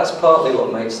 that's partly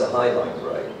what makes the Highline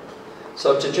great.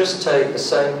 So to just take the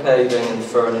same paving and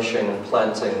furnishing and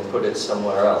planting and put it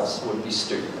somewhere else would be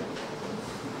stupid.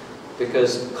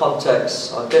 Because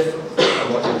contexts are different.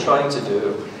 And what you're trying to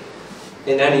do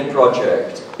in any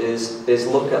project is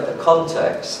look at the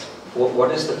context.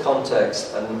 What is the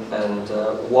context, and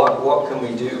what can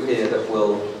we do here that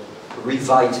will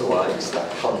revitalize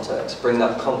that context, bring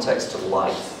that context to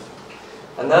life?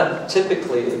 And that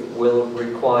typically will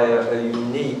require a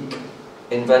unique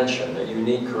invention, a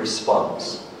unique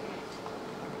response.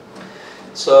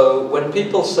 So when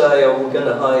people say, oh, we're going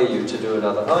to hire you to do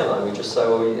another Highline, we just say,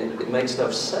 well, it makes no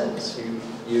sense.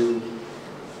 The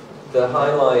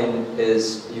Highline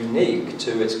is unique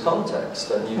to its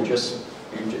context, and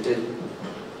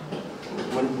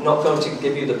we're not going to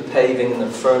give you the paving and the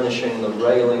furnishing, the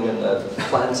railing and the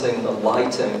planting and the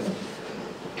lighting,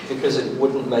 because it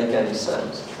wouldn't make any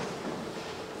sense.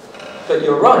 But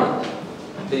you're right.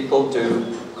 People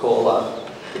do call up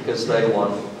because they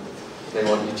want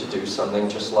you to do something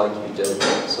just like you did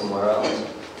somewhere else.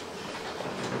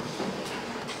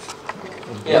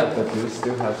 Yeah. But you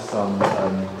still have some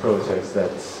projects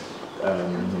that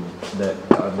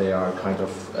they are kind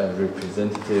of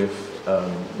representative,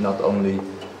 not only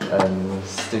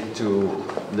stick to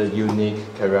the unique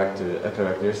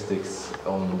characteristics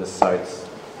on the site.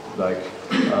 Like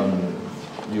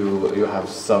you have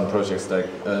some projects like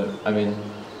I mean,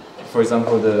 for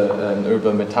example, the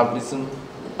urban metabolism.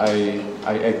 I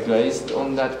glazed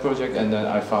on that project, and then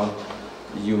I found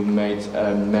you made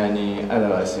many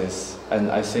analyses,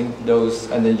 and I think those,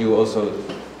 and then you also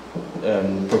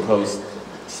proposed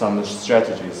some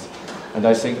strategies, and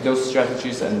I think those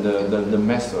strategies and the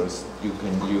methods you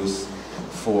can use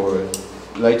for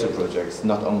later projects,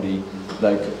 not only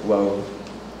like, well,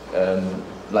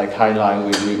 like Highline,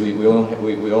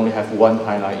 we only have one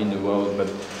Highline in the world, but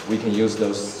we can use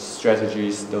those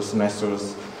strategies, those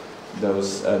methods,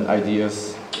 those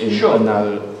ideas in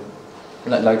another,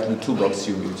 like the toolbox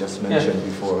you just mentioned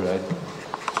before, right?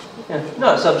 Yeah,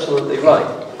 no, that's absolutely right.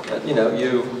 You know,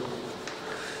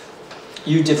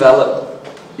 you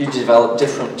develop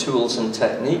different tools and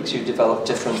techniques. You develop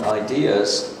different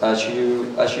ideas as you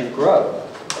grow.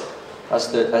 As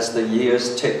the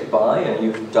years tick by, and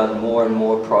you've done more and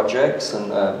more projects, and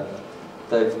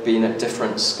they've been at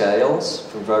different scales,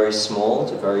 from very small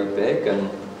to very big, and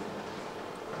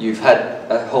you've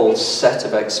had a whole set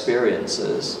of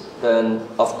experiences, then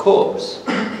of course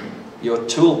your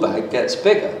tool bag gets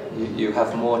bigger. You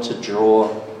have more to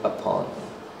draw upon,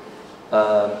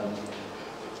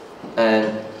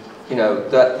 and you know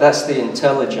that's the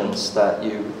intelligence that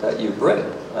you bring.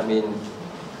 I mean,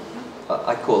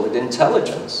 I call it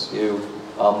intelligence. You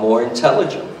are more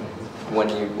intelligent when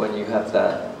you have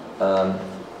that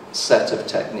set of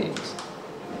techniques.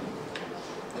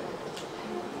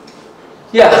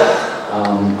 Yeah.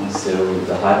 So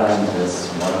the Highline is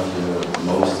one of your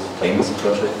most famous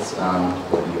projects,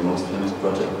 or your most famous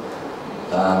project,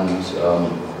 and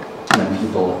many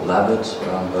people love it.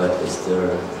 But is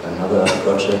there another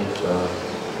project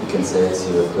you can say it's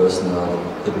your personal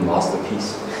hidden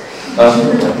masterpiece?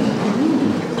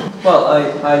 Well,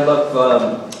 I love.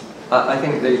 I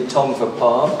think the Tong for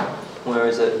Palm. Where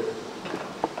is it?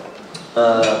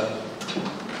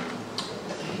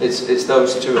 It's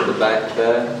those two at the back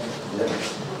there.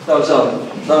 Those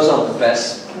aren't the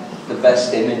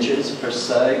best images per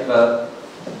se, but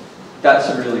that's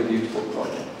a really beautiful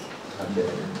project. Okay.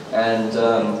 And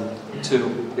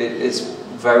it's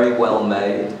very well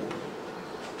made.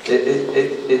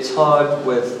 It's hard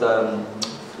with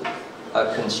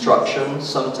construction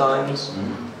sometimes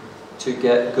to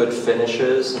get good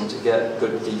finishes and to get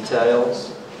good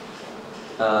details.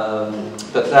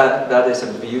 But that is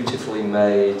a beautifully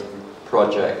made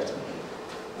project.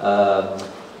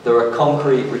 There are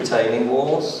concrete retaining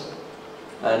walls,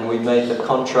 and we made the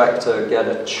contractor get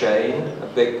a chain, a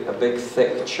big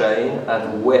thick chain,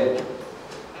 and whip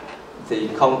the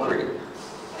concrete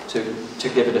to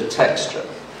give it a texture.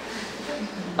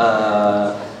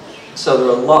 So there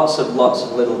are lots of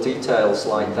little details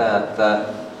like that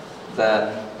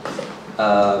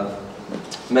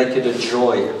make it a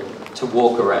joy to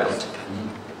walk around.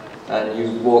 And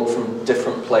you walk from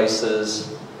different places.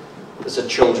 There's a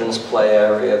children's play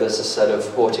area, there's a set of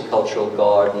horticultural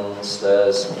gardens,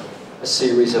 there's a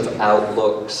series of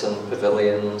outlooks and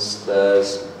pavilions,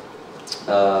 there's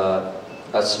a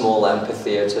small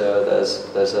amphitheatre,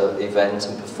 there's an event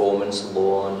and performance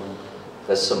lawn,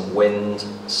 there's some wind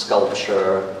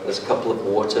sculpture, there's a couple of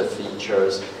water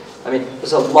features. I mean,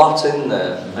 there's a lot in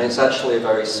there, and it's actually a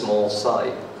very small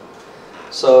site.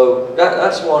 So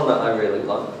that's one that I really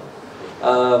like.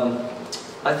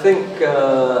 I think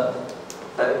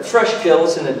Fresh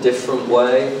Kills in a different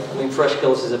way. I mean, Fresh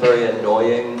Kills is a very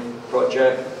annoying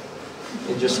project.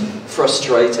 You're just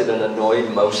frustrated and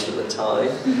annoyed most of the time.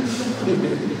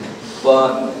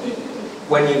 But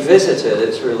when you visit it,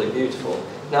 it's really beautiful.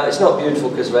 Now, it's not beautiful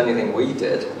because of anything we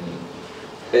did.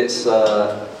 It's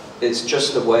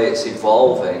just the way it's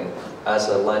evolving as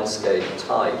a landscape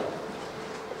type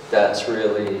that's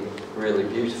really, really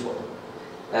beautiful.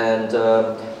 And,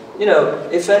 you know,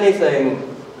 if anything,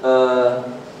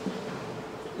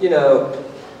 you know,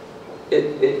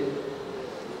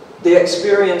 the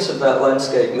experience of that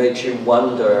landscape makes you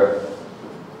wonder,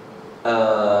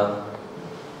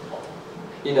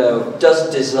 you know, does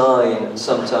design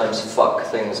sometimes fuck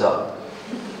things up?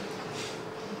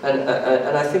 And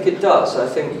I think it does. I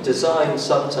think design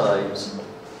sometimes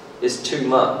is too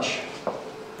much,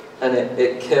 and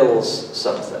it kills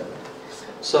something.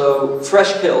 So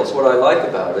Fresh Kills, what I like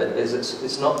about it is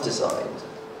it's not designed.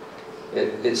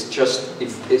 It's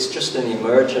just an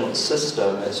emergent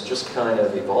system. It's just kind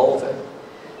of evolving,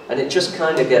 and it just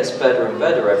kind of gets better and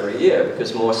better every year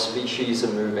because more species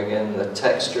are moving in, the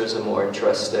textures are more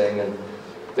interesting, and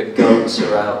the goats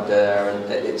are out there, and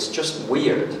it's just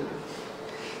weird.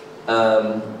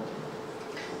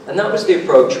 And that was the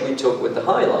approach we took with the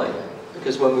High Line,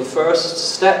 because when we first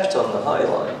stepped on the High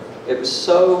Line, it was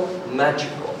so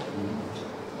magical.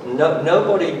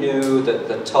 Nobody knew that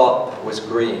the top was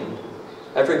green.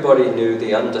 Everybody knew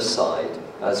the underside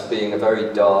as being a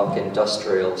very dark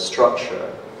industrial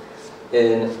structure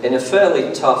in a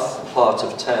fairly tough part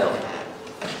of town.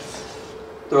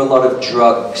 There are a lot of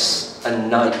drugs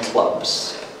and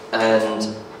nightclubs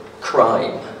and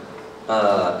crime.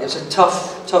 It's a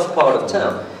tough part of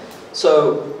town.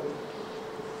 So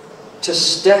to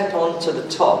step onto the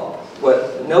top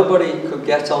where nobody could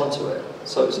get onto it,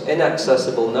 so it was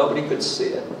inaccessible, nobody could see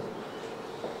it.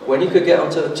 When you could get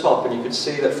onto the top and you could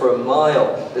see that for a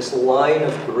mile, this line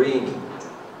of green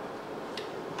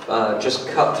just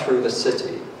cut through the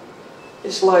city,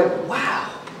 it's like, wow,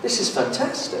 this is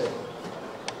fantastic.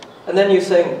 And then you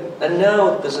think, and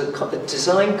now there's a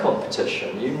design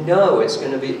competition. You know it's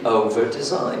going to be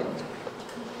over-designed.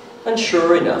 And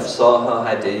sure enough, Zaha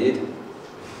Hadid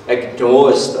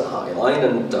ignores the High Line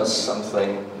and does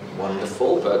something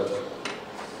wonderful, but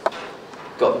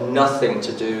got nothing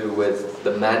to do with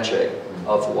the magic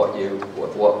of what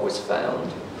was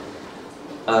found.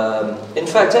 In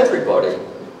fact, everybody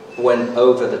went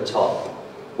over the top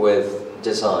with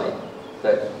design.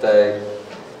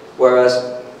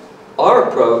 Whereas our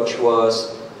approach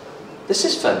was, this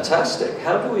is fantastic.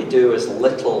 How do we do as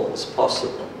little as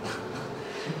possible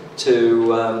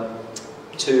to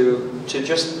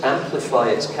just amplify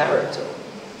its character?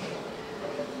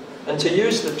 And to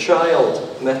use the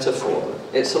child metaphor,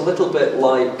 it's a little bit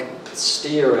like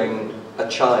steering a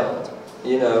child.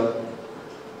 You know,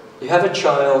 you have a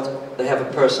child, they have a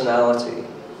personality,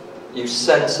 you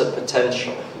sense a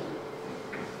potential.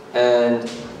 And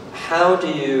how do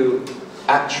you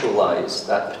actualize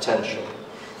that potential?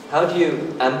 How do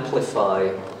you amplify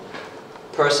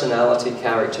personality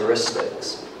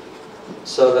characteristics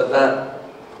so that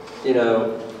you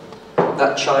know,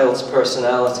 that child's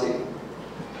personality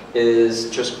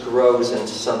just grows into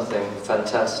something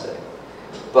fantastic.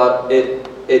 But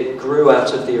it grew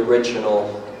out of the original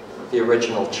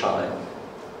chime.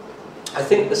 I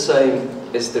think the same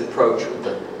is the approach with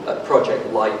a project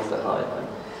like the Highline.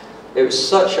 It was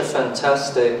such a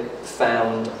fantastic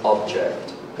found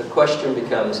object. The question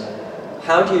becomes,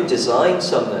 how do you design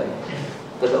something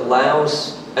that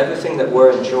allows everything that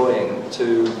we're enjoying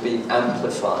to be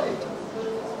amplified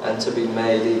and to be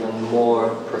made even more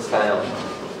profound,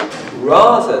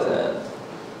 rather than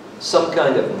some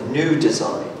kind of new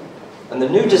design? And the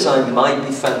new design might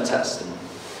be fantastic,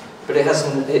 but it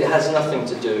has nothing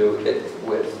to do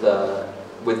with the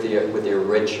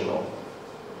original.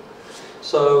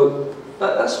 So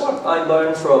that's what I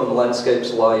learned from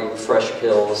landscapes like Fresh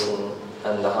Kills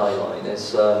and the Highline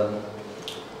is,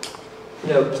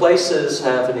 places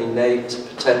have an innate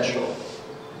potential,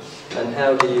 and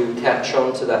how do you catch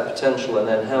on to that potential, and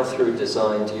then how through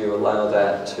design do you allow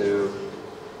that to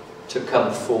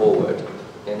come forward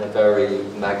in a very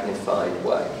magnified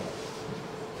way.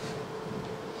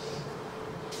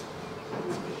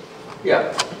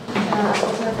 Yeah. I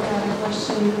also have a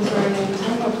question concerning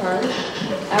Timber Park,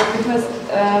 because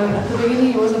at the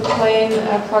beginning it was a plain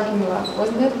parking lot,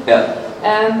 wasn't it? Yeah.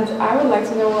 And I would like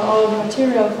to know where all the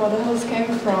material for the hills came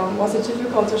from. Was it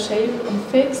difficult to shape and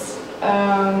fix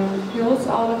hills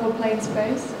out of a plain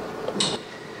space?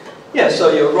 Yeah, so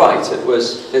you're right.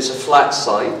 It's a flat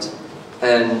site,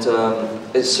 and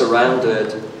it's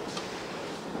surrounded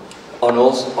on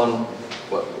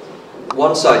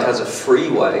one side has a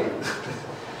freeway,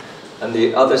 and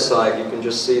the other side, you can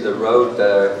just see the road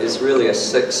there, is really a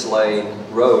 6-lane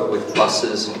road with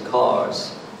buses and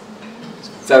cars. It's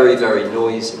very, very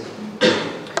noisy.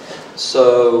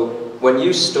 So when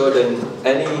you stood in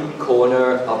any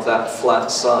corner of that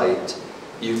flat site,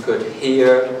 you could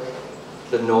hear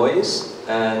the noise,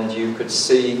 and you could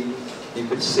see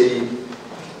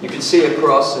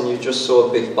across, and you just saw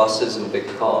big buses and big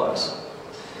cars.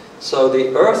 So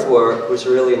the earthwork was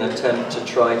really an attempt to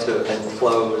try to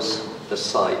enclose the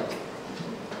site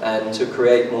and to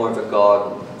create more of a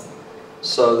garden,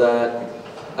 so that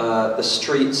the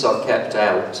streets are kept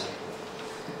out.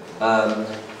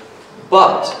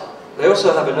 But they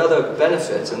also have another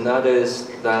benefit, and that is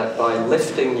that by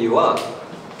lifting you up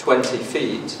 20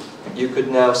 feet, you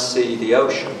could now see the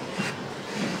ocean.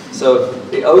 So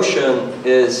the ocean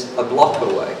is a block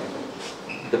away,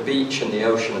 the beach and the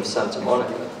ocean of Santa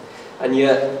Monica. And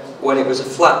yet, when it was a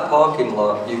flat parking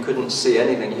lot, you couldn't see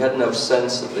anything. You had no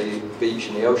sense that the beach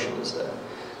and the ocean was there.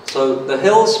 So the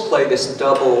hills play this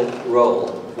double role.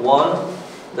 One,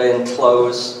 they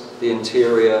enclose the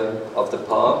interior of the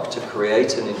park to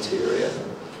create an interior.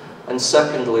 And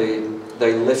secondly,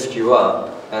 they lift you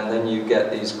up, and then you get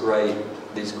these great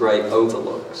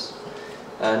overlooks.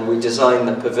 And we designed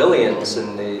the pavilions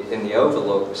in the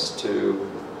overlooks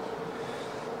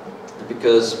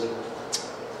because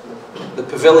the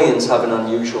pavilions have an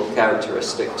unusual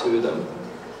characteristic to them.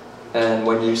 And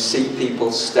when you see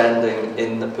people standing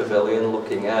in the pavilion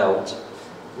looking out,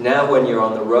 now when you're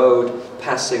on the road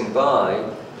passing by,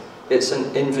 it's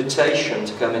an invitation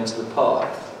to come into the park.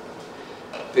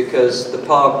 Because the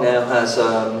park now has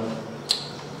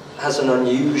an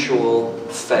unusual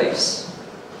face,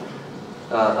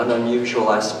 an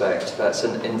unusual aspect. That's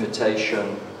an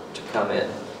invitation to come in.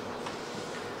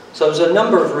 So there's a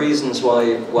number of reasons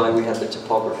why we had the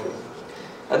topography.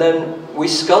 And then we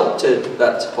sculpted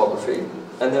that topography,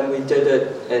 and then we did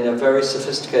it in a very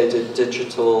sophisticated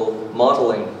digital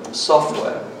modeling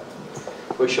software,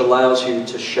 which allows you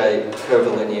to shape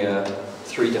curvilinear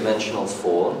three-dimensional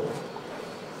form.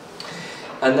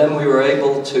 And then we were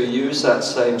able to use that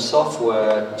same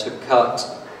software to cut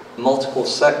multiple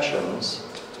sections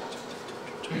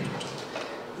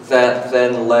that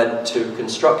then led to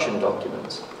construction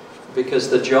documents, because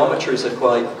the geometries are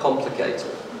quite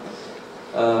complicated.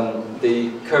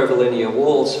 The curvilinear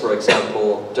walls, for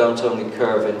example, don't only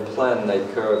curve in plan, they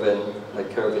curve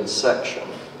in section.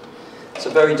 It's a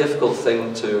very difficult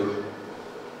thing to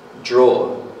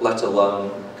draw, let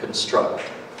alone construct.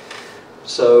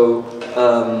 So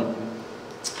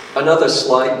another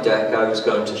slide deck I was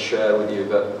going to share with you,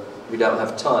 but we don't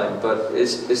have time, but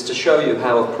is to show you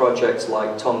how a project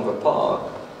like Tongva Park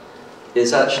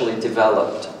is actually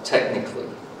developed technically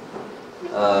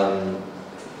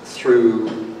through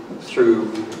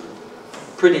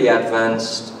pretty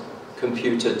advanced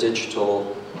computer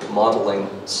digital modeling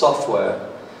software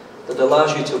that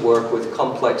allows you to work with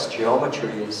complex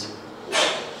geometries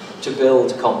to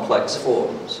build complex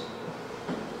forms.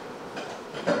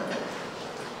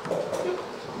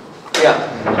 Yeah,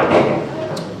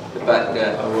 the back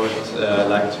there. I would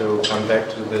like to to come back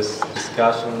to this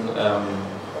discussion,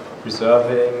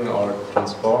 preserving or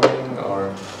transforming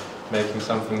or making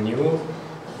something new.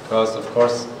 Because of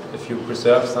course, if you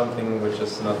preserve something which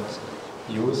is not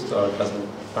used or doesn't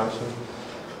function,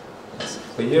 it's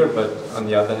clear, but on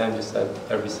the other hand, you said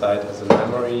every site has a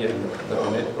memory and the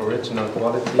original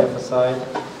quality of a site.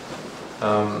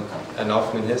 And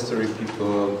often in history,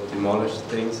 people demolish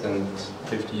things and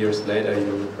 50 years later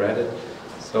you regret it.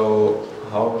 So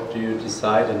how do you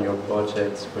decide in your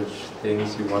projects which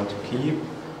things you want to keep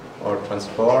or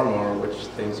transform, or which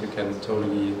things you can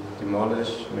totally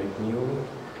demolish, make new?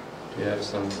 Do you have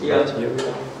some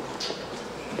criteria?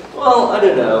 Well, I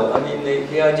don't know. I mean,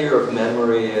 the idea of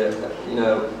memory, you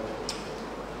know,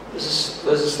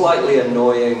 there's a slightly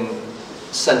annoying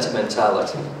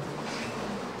sentimentality,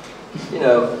 you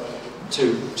know,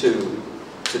 to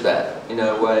that, you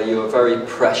know, where you're very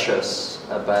precious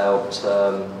about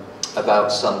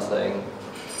something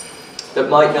that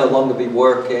might no longer be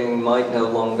working, might no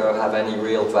longer have any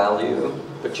real value,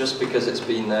 but just because it's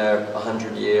been there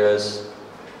 100 years,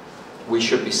 we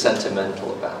should be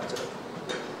sentimental about it.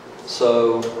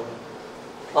 So,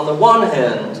 on the one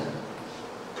hand,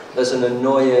 there's an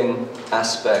annoying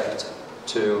aspect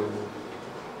to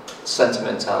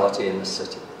sentimentality in the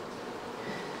city.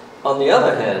 On the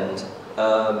other hand,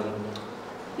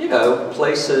 you know,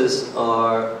 places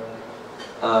are,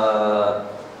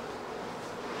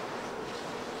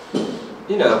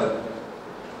 you know,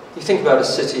 you think about a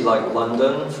city like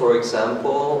London, for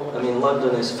example. I mean,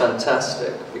 London is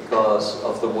fantastic because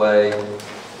of the way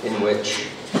in which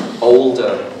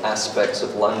older aspects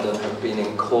of London have been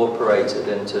incorporated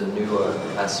into newer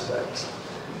aspects.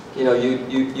 You know,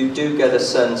 you do get a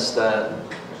sense that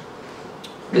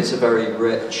it's a very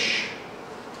rich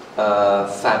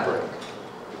fabric.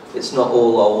 It's not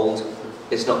all old,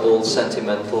 it's not all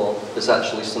sentimental. There's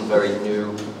actually some very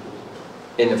new,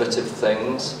 innovative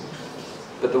things.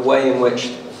 But the way in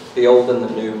which the old and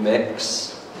the new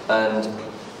mix and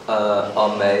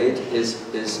are made is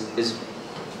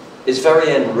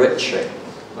very enriching,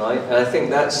 right? And I think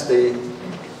that's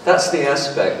the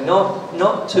aspect.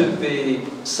 Not to be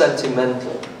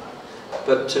sentimental,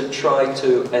 but to try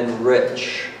to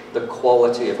enrich the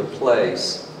quality of a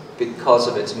place because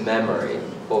of its memory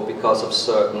or because of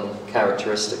certain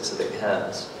characteristics that it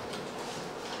has.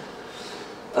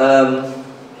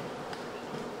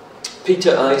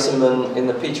 Peter Eisenman, in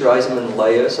the Peter Eisenman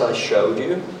layers I showed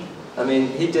you, I mean,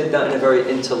 he did that in a very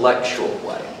intellectual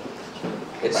way.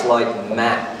 It's like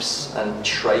maps and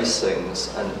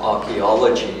tracings and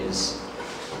archaeologies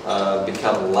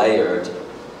become layered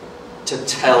to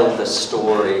tell the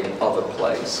story of a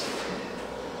place.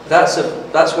 That's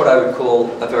what I would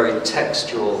call a very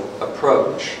textual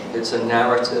approach. It's a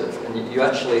narrative, and you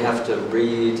actually have to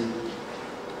read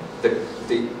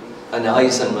an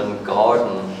Eisenman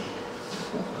garden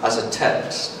as a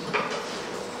text.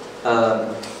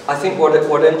 I think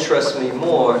what interests me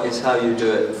more is how you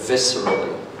do it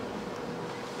viscerally,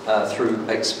 through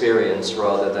experience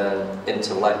rather than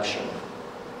intellection.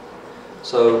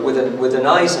 So with an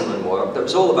Eisenman work, that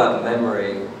was all about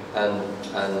memory and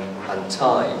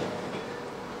time,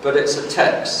 but it's a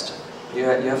text. You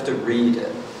have to read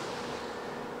it.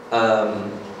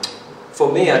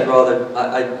 For me, I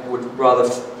would rather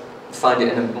find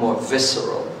it in a more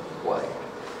visceral way.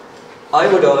 I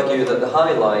would argue that the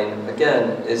High Line,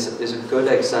 again, is a good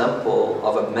example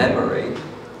of a memory,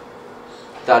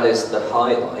 that is the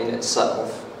High Line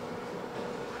itself,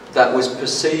 that was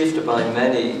perceived by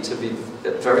many to be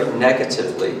very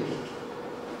negatively.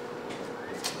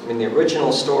 I mean, the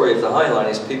original story of the High Line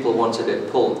is people wanted it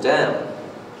pulled down.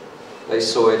 They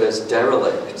saw it as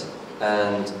derelict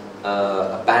and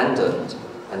abandoned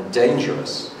and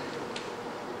dangerous.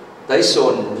 They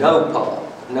saw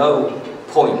no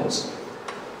point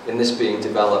in this being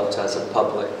developed as a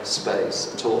public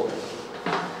space at all.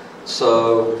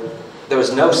 So there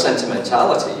was no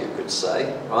sentimentality, you could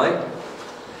say, right?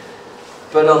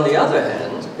 But on the other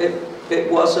hand,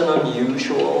 it was an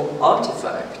unusual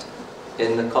artifact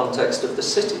in the context of the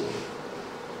city.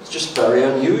 It's just very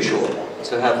unusual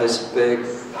to have this big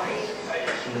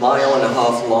 1.5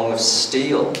 miles long of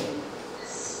steel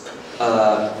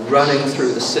running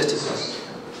through the city.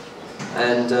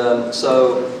 And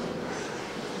so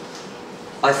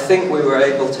I think we were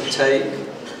able to take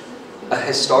a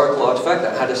historical artifact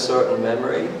that had a certain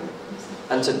memory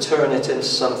and to turn it into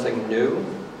something new,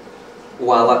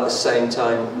 while at the same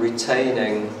time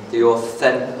retaining the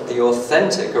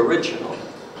authentic original.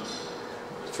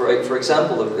 For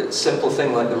example, a simple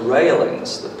thing like the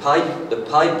railings, the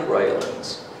pipe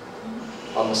railings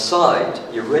on the side,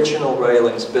 the original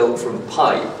railings built from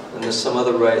pipe and there's some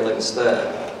other railings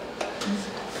there.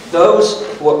 Those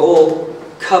were all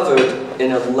covered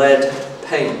in a lead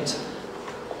paint,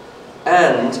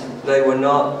 and they were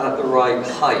not at the right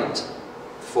height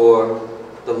for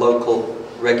the local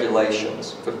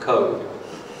regulations, for code.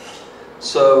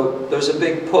 So there's a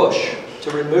big push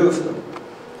to remove them.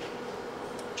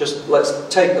 Just let's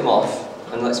take them off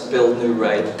and let's build new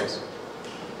railings.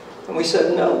 And we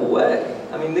said, no way.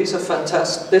 I mean, these are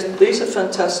fantastic. These are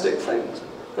fantastic things.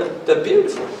 They're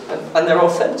beautiful and they're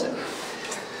authentic.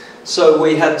 So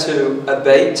we had to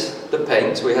abate the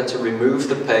paint. We had to remove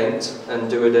the paint and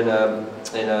do it in a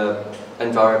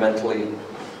environmentally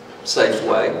safe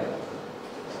way.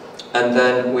 And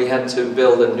then we had to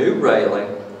build a new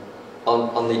railing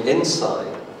on the inside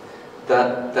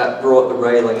that brought the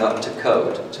railing up to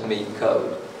code, to meet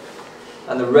code.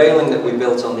 And the railing that we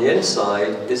built on the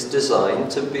inside is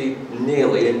designed to be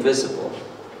nearly invisible.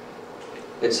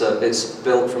 It's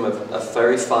built from a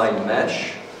very fine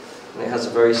mesh, and it has a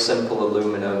very simple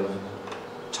aluminum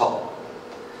top.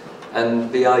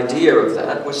 And the idea of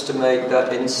that was to make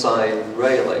that inside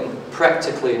railing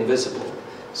practically invisible,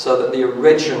 so that the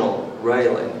original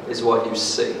railing is what you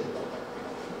see.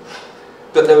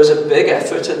 But there was a big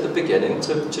effort at the beginning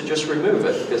to just remove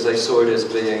it, because they saw it as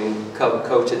being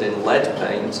coated in lead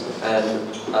paint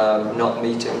and not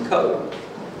meeting code.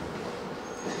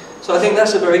 So I think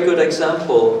that's a very good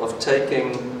example of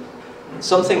taking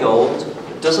something old,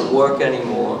 that doesn't work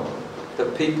anymore,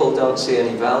 that people don't see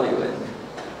any value in,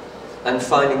 and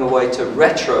finding a way to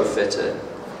retrofit it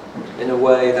in a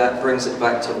way that brings it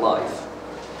back to life.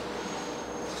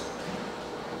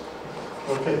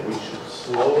 Okay, we should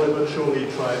slowly but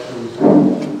surely try to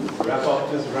wrap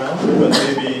up this round, but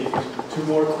maybe 2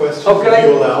 more questions if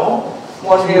you allow.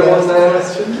 One here, one there.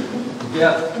 Question?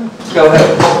 Yeah, go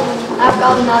ahead. I've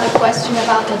got another question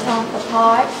about the Tonga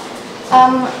Park.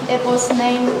 It was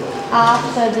named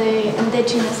after the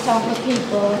indigenous Tonga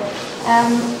people.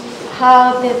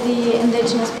 How did the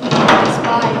indigenous people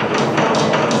inspire you for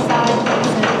the design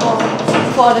or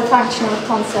for the functional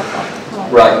concept of the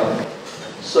park? Right.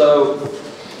 So,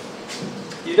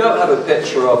 you don't have a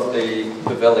picture of the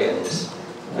pavilions.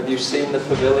 Have you seen the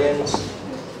pavilions?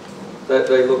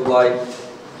 They look like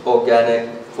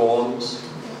organic forms.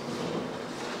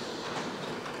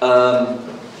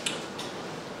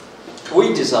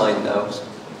 We designed those.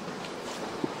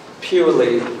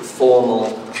 Purely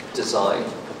formal design.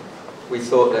 We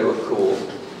thought they were cool.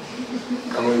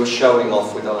 And we were showing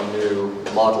off with our new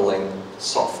modeling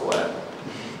software.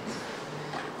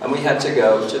 And we had to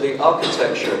go to the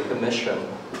Architecture Commission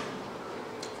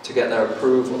to get their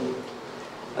approval.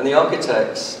 And the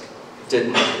architects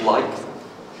didn't like them,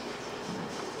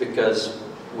 because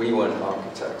we weren't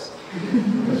architects.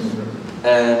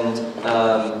 And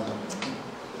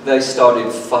they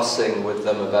started fussing with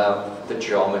them about the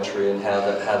geometry and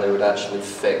how they would actually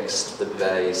fix the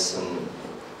base.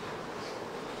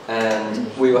 And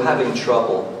we were having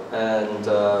trouble, and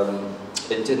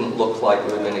it didn't look like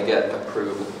we were going to get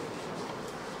approval.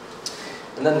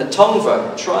 And then the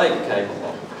Tongva tribe came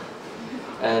along,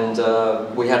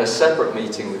 and we had a separate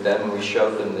meeting with them, and we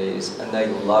showed them these, and they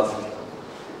loved them.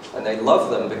 And they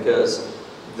loved them because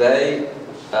they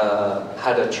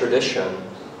had a tradition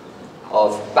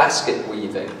of basket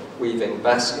weaving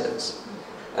baskets.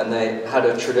 And they had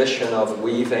a tradition of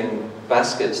weaving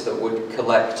baskets that would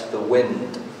collect the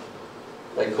wind.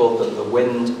 They called them the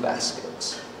wind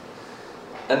baskets.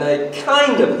 And they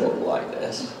kind of looked like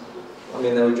this. I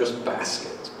mean, they were just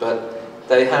baskets, but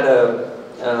they had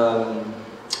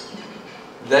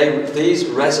these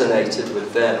resonated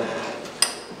with them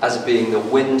as being the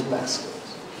wind baskets.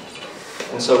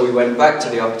 And so we went back to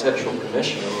the Architectural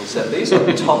Commission and we said, these are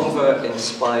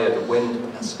Tongva-inspired wind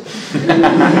baskets.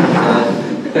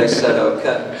 And they said,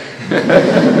 okay.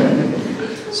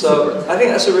 So I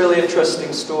think that's a really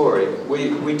interesting story.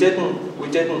 We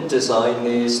didn't design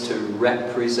these to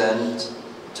represent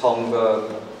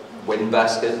Tongva wind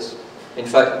baskets. In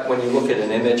fact, when you look at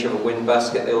an image of a wind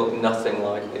basket, they look nothing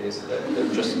like these.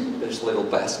 They're just little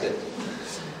baskets.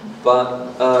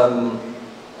 But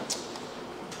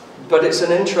it's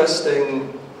an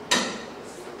interesting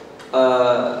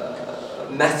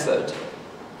method.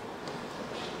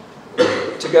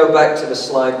 To go back to the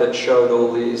slide that showed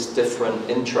all these different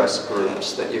interest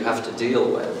groups that you have to deal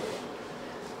with,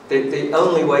 the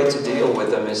only way to deal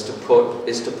with them is to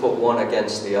put one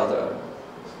against the other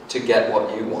to get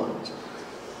what you want.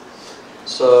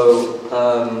 So,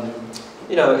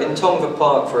 you know, in Tongva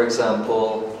Park, for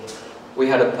example, we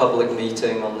had a public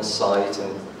meeting on the site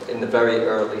and in the very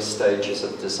early stages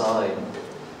of design.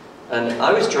 And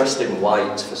I was dressed in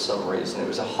white for some reason. It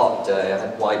was a hot day. I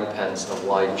had white pants and a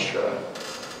white shirt.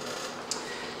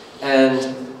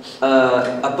 And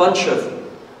a bunch of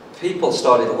people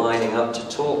started lining up to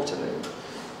talk to me.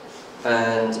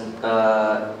 And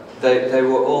they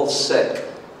were all sick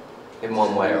in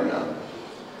one way or another.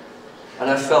 And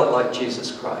I felt like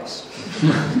Jesus Christ.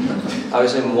 I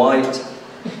was in white,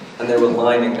 and they were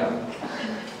lining up.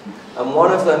 And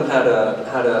one of them had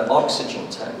an oxygen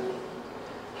tank,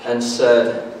 and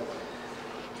said,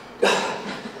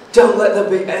 "Don't let there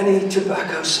be any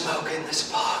tobacco smoke in this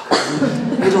park.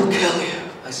 It'll kill you."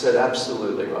 I said,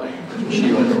 "Absolutely right."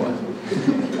 She went away.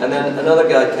 And then another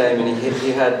guy came, and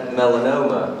he had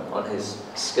melanoma on his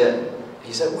skin.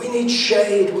 He said, "We need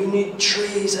shade, we need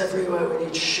trees everywhere, we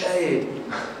need shade."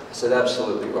 I said,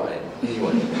 "Absolutely right." He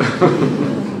went.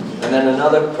 And then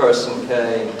another person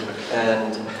came,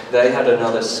 and they had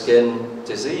another skin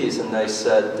disease, and they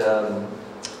said,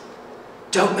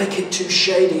 "Don't make it too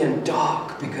shady and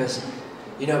dark, because,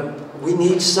 you know, we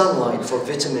need sunlight for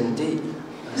vitamin D."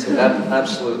 I said,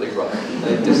 "Absolutely right."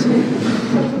 They disagreed.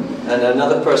 And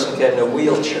another person came in a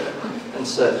wheelchair and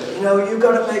said, "You know, you've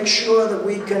got to make sure that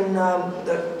we can,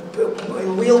 that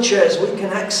in wheelchairs we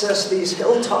can access these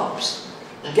hilltops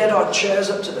and get our chairs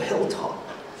up to the hilltop."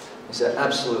 He said,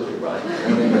 "Absolutely right."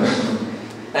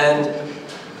 And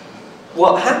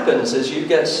what happens is you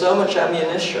get so much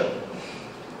ammunition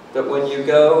that when you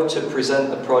go to present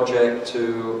the project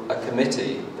to a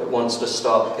committee that wants to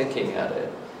start picking at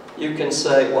it, you can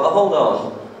say, "Well, hold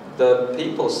on, the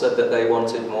people said that they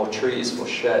wanted more trees for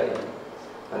shade."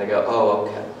 And they go, "Oh,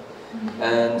 okay."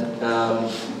 And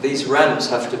these ramps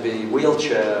have to be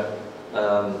wheelchair,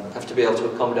 have to be able to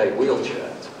accommodate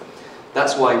wheelchairs.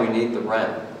 That's why we need the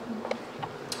ramp.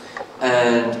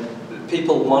 And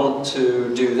people want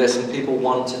to do this and people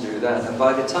want to do that. And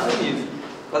by the time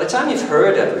you've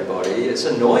heard everybody, it's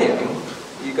annoying.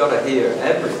 You've got to hear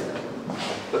everything.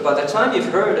 But by the time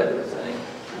you've heard everything,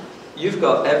 you've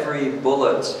got every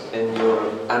bullet in your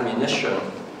ammunition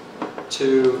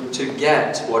to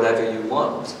get whatever you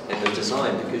want in the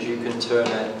design, because you can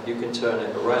turn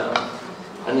it around.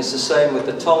 And it's the same with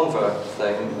the Tongva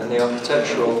thing and the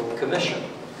Architectural Commission.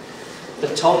 The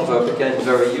Tongva became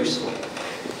very useful.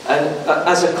 And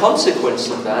as a consequence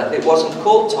of that, it wasn't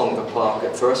called Tongva Park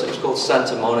at first, it was called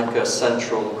Santa Monica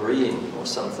Central Green or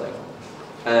something.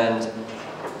 And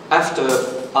after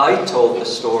I told the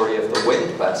story of the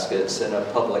wind baskets in a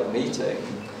public meeting,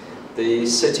 the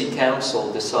city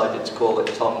council decided to call it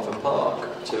Tongva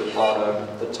Park to honor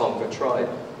the Tongva tribe.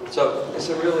 So it's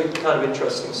a really kind of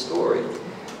interesting story.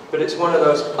 But it's one of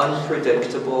those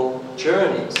unpredictable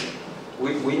journeys.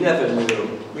 We never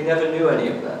knew any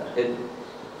of that.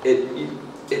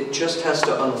 It just has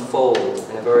to unfold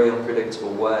in a very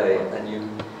unpredictable way, and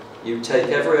you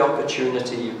take every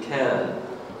opportunity you can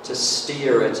to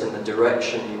steer it in the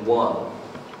direction you want.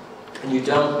 And you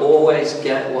don't always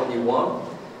get what you want,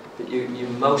 but you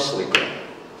mostly get.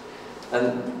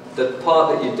 And the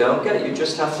part that you don't get, you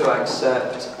just have to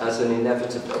accept as an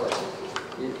inevitability.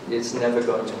 It's never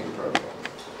going to be perfect.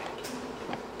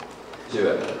 Do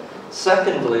it.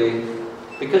 Secondly,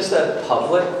 because they're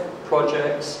public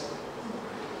projects,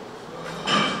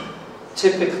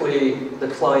 typically the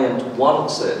client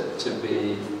wants it to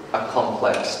be a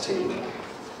complex team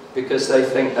because they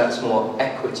think that's more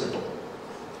equitable.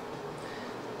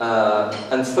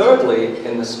 And thirdly,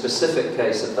 in the specific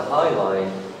case of the High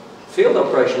Line, Field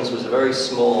Operations was a very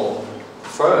small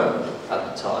firm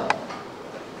at the time.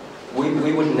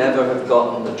 We would never have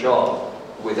gotten the job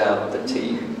without the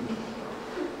team.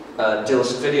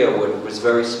 Dillis Video was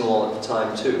very small at the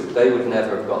time too. They would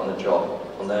never have gotten the job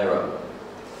on their own.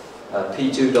 P.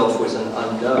 Dudolf was an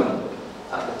unknown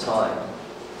at the time.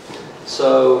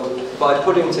 So by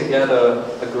putting together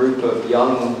a group of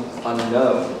young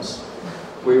unknowns,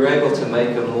 we were able to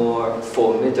make a more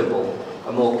formidable,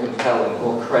 a more compelling,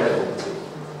 more credible team.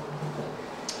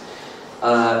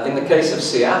 In the case of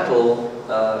Seattle,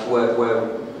 where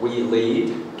we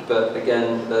lead, but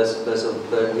again, there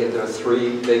are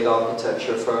 3 big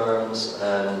architecture firms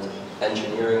and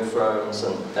engineering firms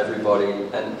and everybody,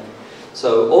 and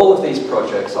so all of these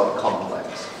projects are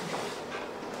complex.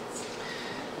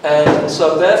 And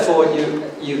so therefore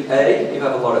you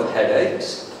have a lot of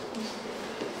headaches,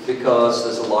 because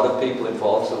there's a lot of people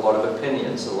involved, a lot of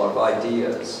opinions, a lot of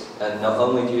ideas, and not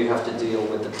only do you have to deal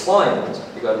with the client,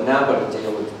 you've now got to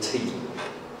deal with the team.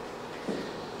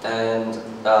 And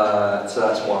so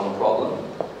that's one problem.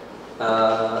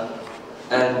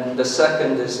 And the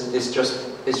second is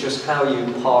just how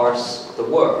you parse the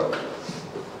work.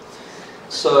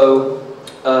 So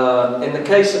in the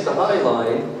case of the High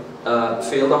Line,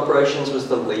 Field operations was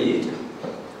the lead.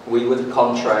 We were the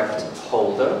contract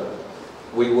holder.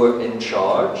 We were in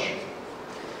charge.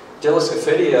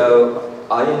 Dillis-Video,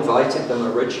 I invited them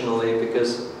originally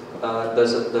because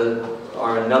there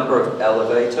are a number of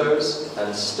elevators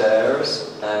and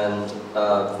stairs and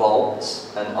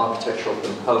vaults and architectural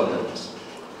components.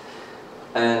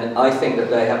 And I think that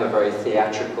they have a very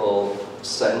theatrical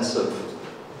sense of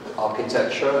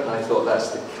architecture, and I thought that's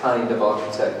the kind of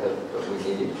architect that we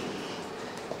need.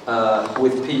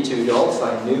 With P. Dolph,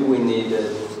 I knew we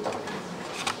needed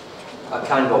a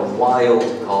kind of a wild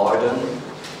garden,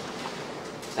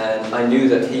 and I knew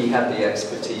that he had the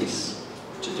expertise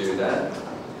to do that.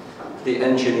 The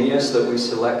engineers that we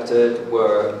selected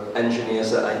were engineers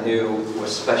that I knew were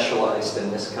specialized in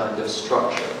this kind of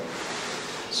structure.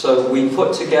 So we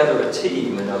put together a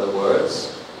team, in other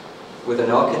words, with an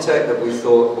architect that we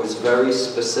thought was very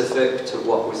specific to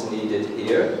what was needed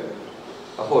here,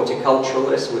 a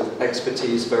horticulturalist with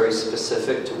expertise very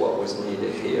specific to what was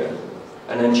needed here,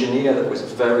 an engineer that was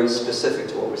very specific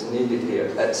to what was needed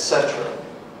here, etc.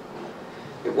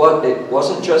 It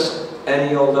wasn't just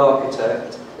any old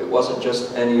architect, it wasn't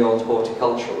just any old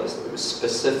horticulturalist, it was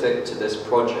specific to this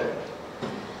project.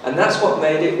 And that's what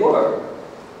made it work.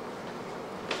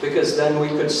 Because then we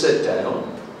could sit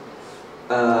down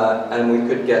and we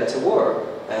could get to work.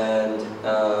 And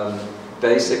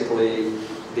basically,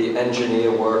 the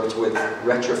engineer worked with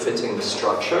retrofitting the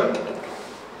structure.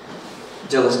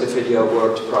 Dillis-Video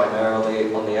worked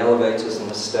primarily on the elevators and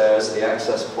the stairs, the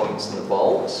access points and the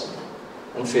vaults.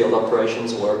 And field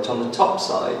operations worked on the top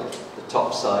side. The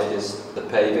top side is the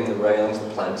paving, the railings, the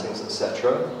plantings,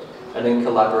 etc. And in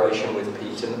collaboration with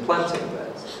Pete in the planting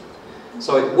beds.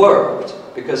 So it worked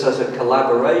because as a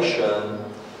collaboration,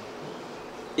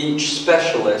 each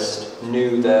specialist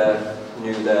knew their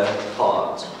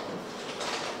part.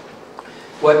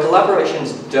 Where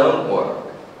collaborations don't work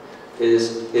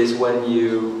is when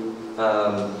you,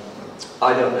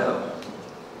 I don't know,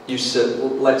 you sit,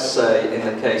 let's say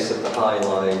in the case of the High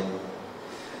Line,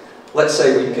 let's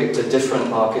say we picked a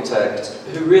different architect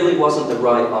who really wasn't the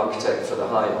right architect for the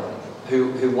High Line,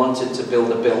 who wanted to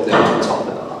build a building on top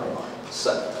of the High Line.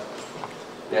 So,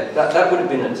 yeah, that would have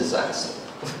been a disaster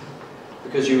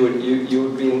because you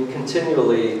would be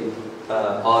continually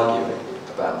arguing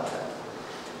about that,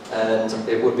 and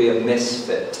it would be a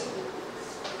misfit.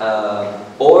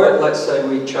 Or let's say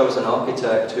we chose an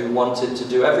architect who wanted to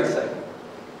do everything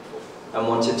and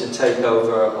wanted to take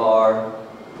over our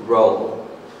role.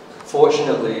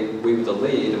 Fortunately, we were the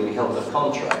lead and we held the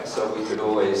contract, so we could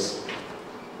always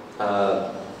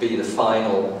be the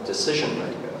final decision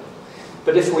maker.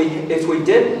 But if we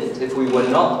didn't, if we were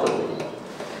not the lead,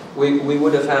 we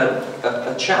would have had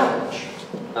a challenge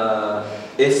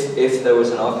if there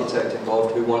was an architect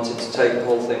involved who wanted to take the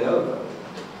whole thing over.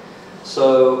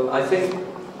 So I think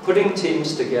putting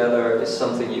teams together is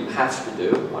something you have to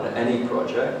do on any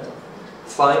project.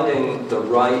 Finding the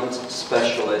right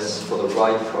specialists for the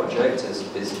right project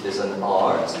is an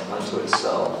art unto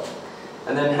itself.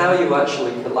 And then how you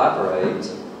actually collaborate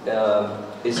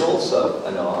is also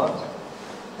an art.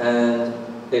 And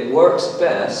it works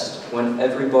best when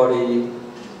everybody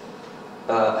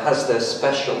has their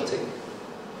specialty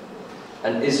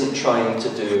and isn't trying to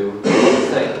do other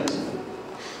things.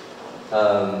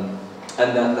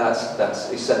 And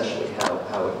that's essentially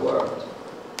how it worked.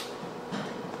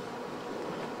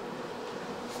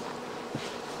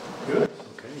 Good.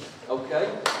 Okay.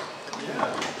 Yeah.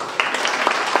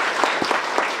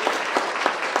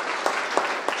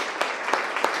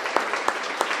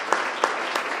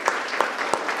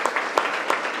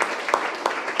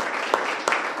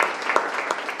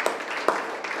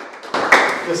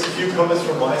 Just a few comments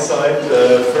from my side.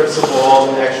 First of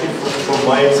all, actually from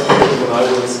my experience when I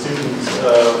was a student,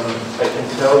 I can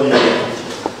tell you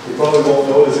probably won't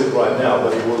notice it right now,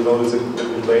 but you will notice it a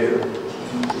little later.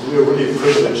 We are really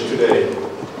privileged today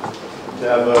to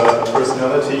have a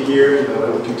personality here,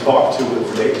 that we can talk to and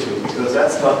relate to, because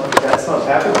that's not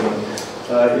happening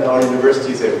in our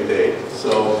universities every day.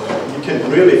 So you can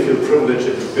really feel privileged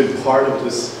that you've been part of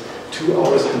this 2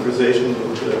 hours conversation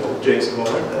with James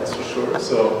Conner, that's for sure.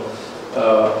 So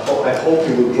I hope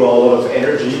you will draw a lot of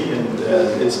energy and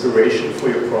inspiration for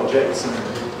your projects,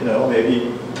 and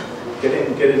maybe get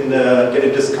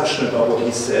a discussion about what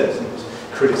he said and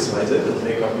criticize it and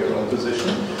make up your own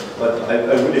position. But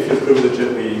I really feel privileged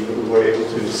that we were able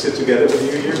to sit together with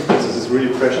you here, because this is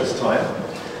really precious time.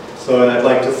 So I'd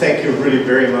like to thank you really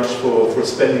very much for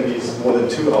spending these more than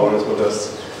 2 hours with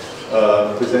us,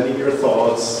 presenting your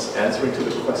thoughts, answering to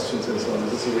the questions and so on.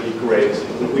 This is really great.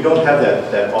 We don't have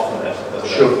that often as a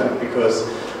matter of fact, because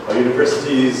Our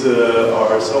universities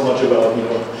are so much about, you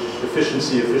know,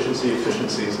 efficiency, efficiency,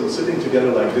 efficiency. So sitting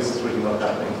together like this is really not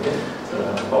happening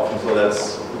often. So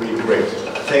that's really great.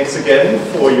 Thanks again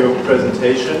for your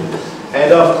presentation.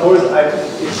 And of course, I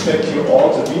expect you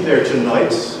all to be there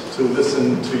tonight to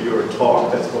listen to your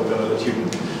talk. That's what we're going to let you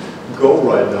go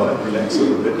right now and relax a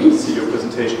little bit and see your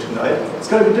presentation tonight. It's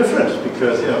going to be different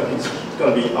because, you know, he's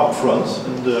going to be up front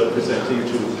and presenting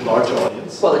to a large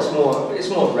audience. Well, it's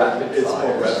more rapid fire. It's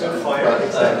more rapid fire,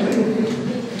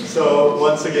 exactly. So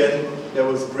once again, it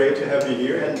was great to have you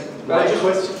here. And I just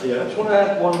want to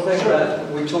add one thing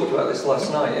that we talked about this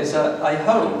last night, is that I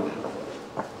hope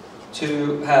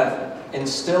to have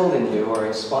instilled in you or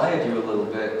inspired you a little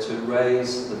bit to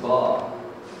raise the bar,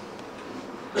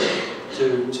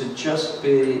 to just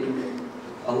be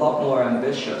a lot more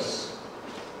ambitious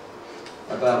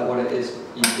about what it is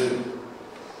you do,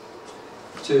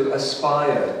 to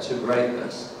aspire to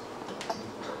greatness.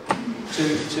 To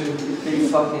be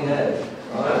fucking Ed.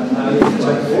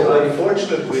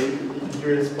 Unfortunately, you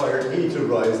inspired me to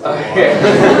rise the bar.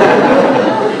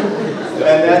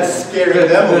 And that's scaring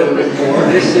them a little bit more.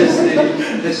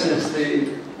 This is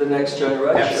the next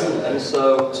generation. Absolutely. And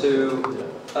so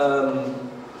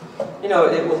you know,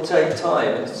 it will take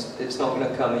time. It's not going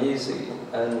to come easy.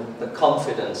 And the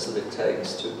confidence that it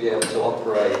takes to be able to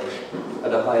operate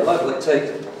at a high level, it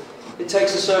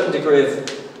takes a certain degree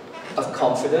of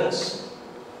confidence.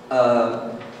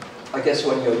 I guess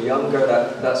when you're younger,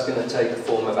 that's going to take a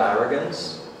form of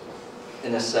arrogance,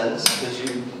 in a sense, because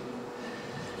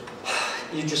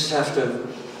you just have to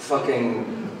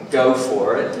fucking go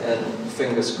for it and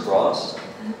fingers crossed.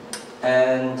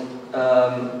 And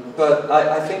but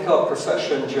I think our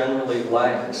profession generally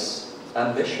lacks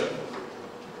ambition,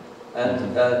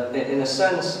 and in a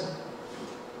sense,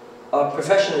 our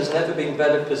profession has never been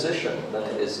better positioned than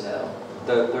it is now.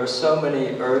 There are so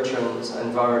many urgent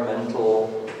environmental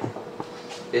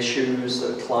issues,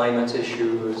 climate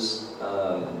issues,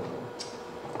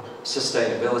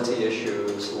 sustainability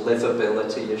issues,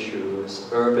 livability issues,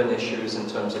 urban issues in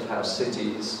terms of how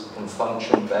cities can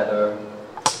function better,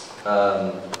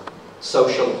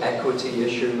 social equity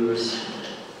issues,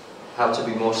 how to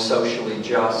be more socially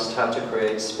just, how to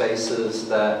create spaces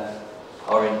that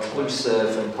are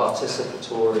inclusive and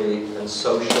participatory and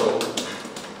social,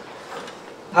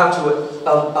 how to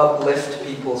uplift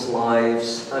people's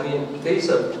lives. I mean, these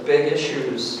are big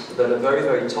issues that are very,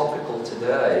 very topical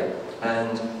today,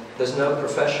 and there's no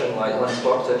profession like landscape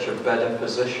architecture better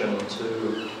positioned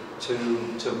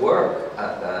to work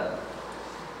at that.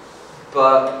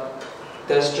 But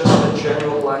there's just a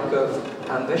general lack of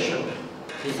ambition.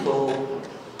 People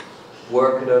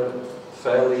work at a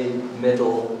fairly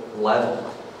middle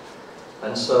level.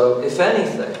 And so, if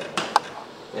anything,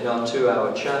 in our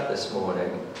 2-hour chat this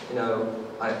morning, you know,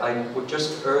 I would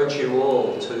just urge you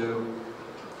all to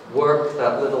work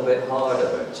that little bit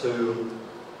harder, to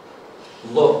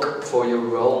look for your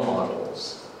role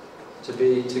models, to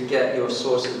get your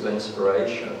sources of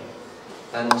inspiration,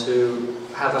 and to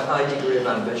have a high degree of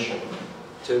ambition,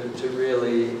 to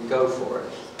really go for it,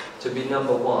 to be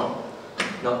number one,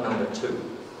 not number two,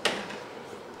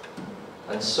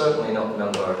 and certainly not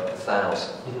number 1,000.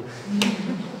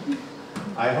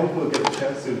 I hope we'll get a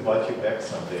chance to invite you back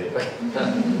someday.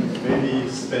 Maybe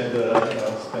spend a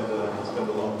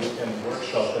long weekend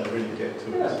workshop and really get to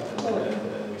it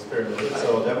and experiment it.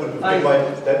 So that would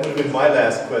have been my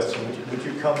last question. Would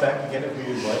you come back again if we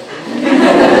invite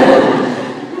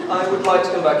you? I would like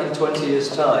to come back in 20 years'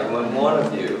 time when one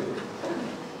of you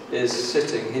is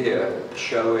sitting here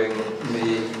showing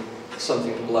me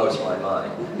something that blows my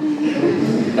mind.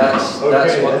 That's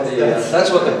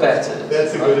what the bet is.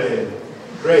 That's a good aim.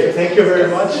 Great, thank you very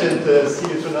much, and see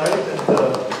you tonight, and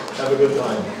have a good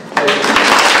time.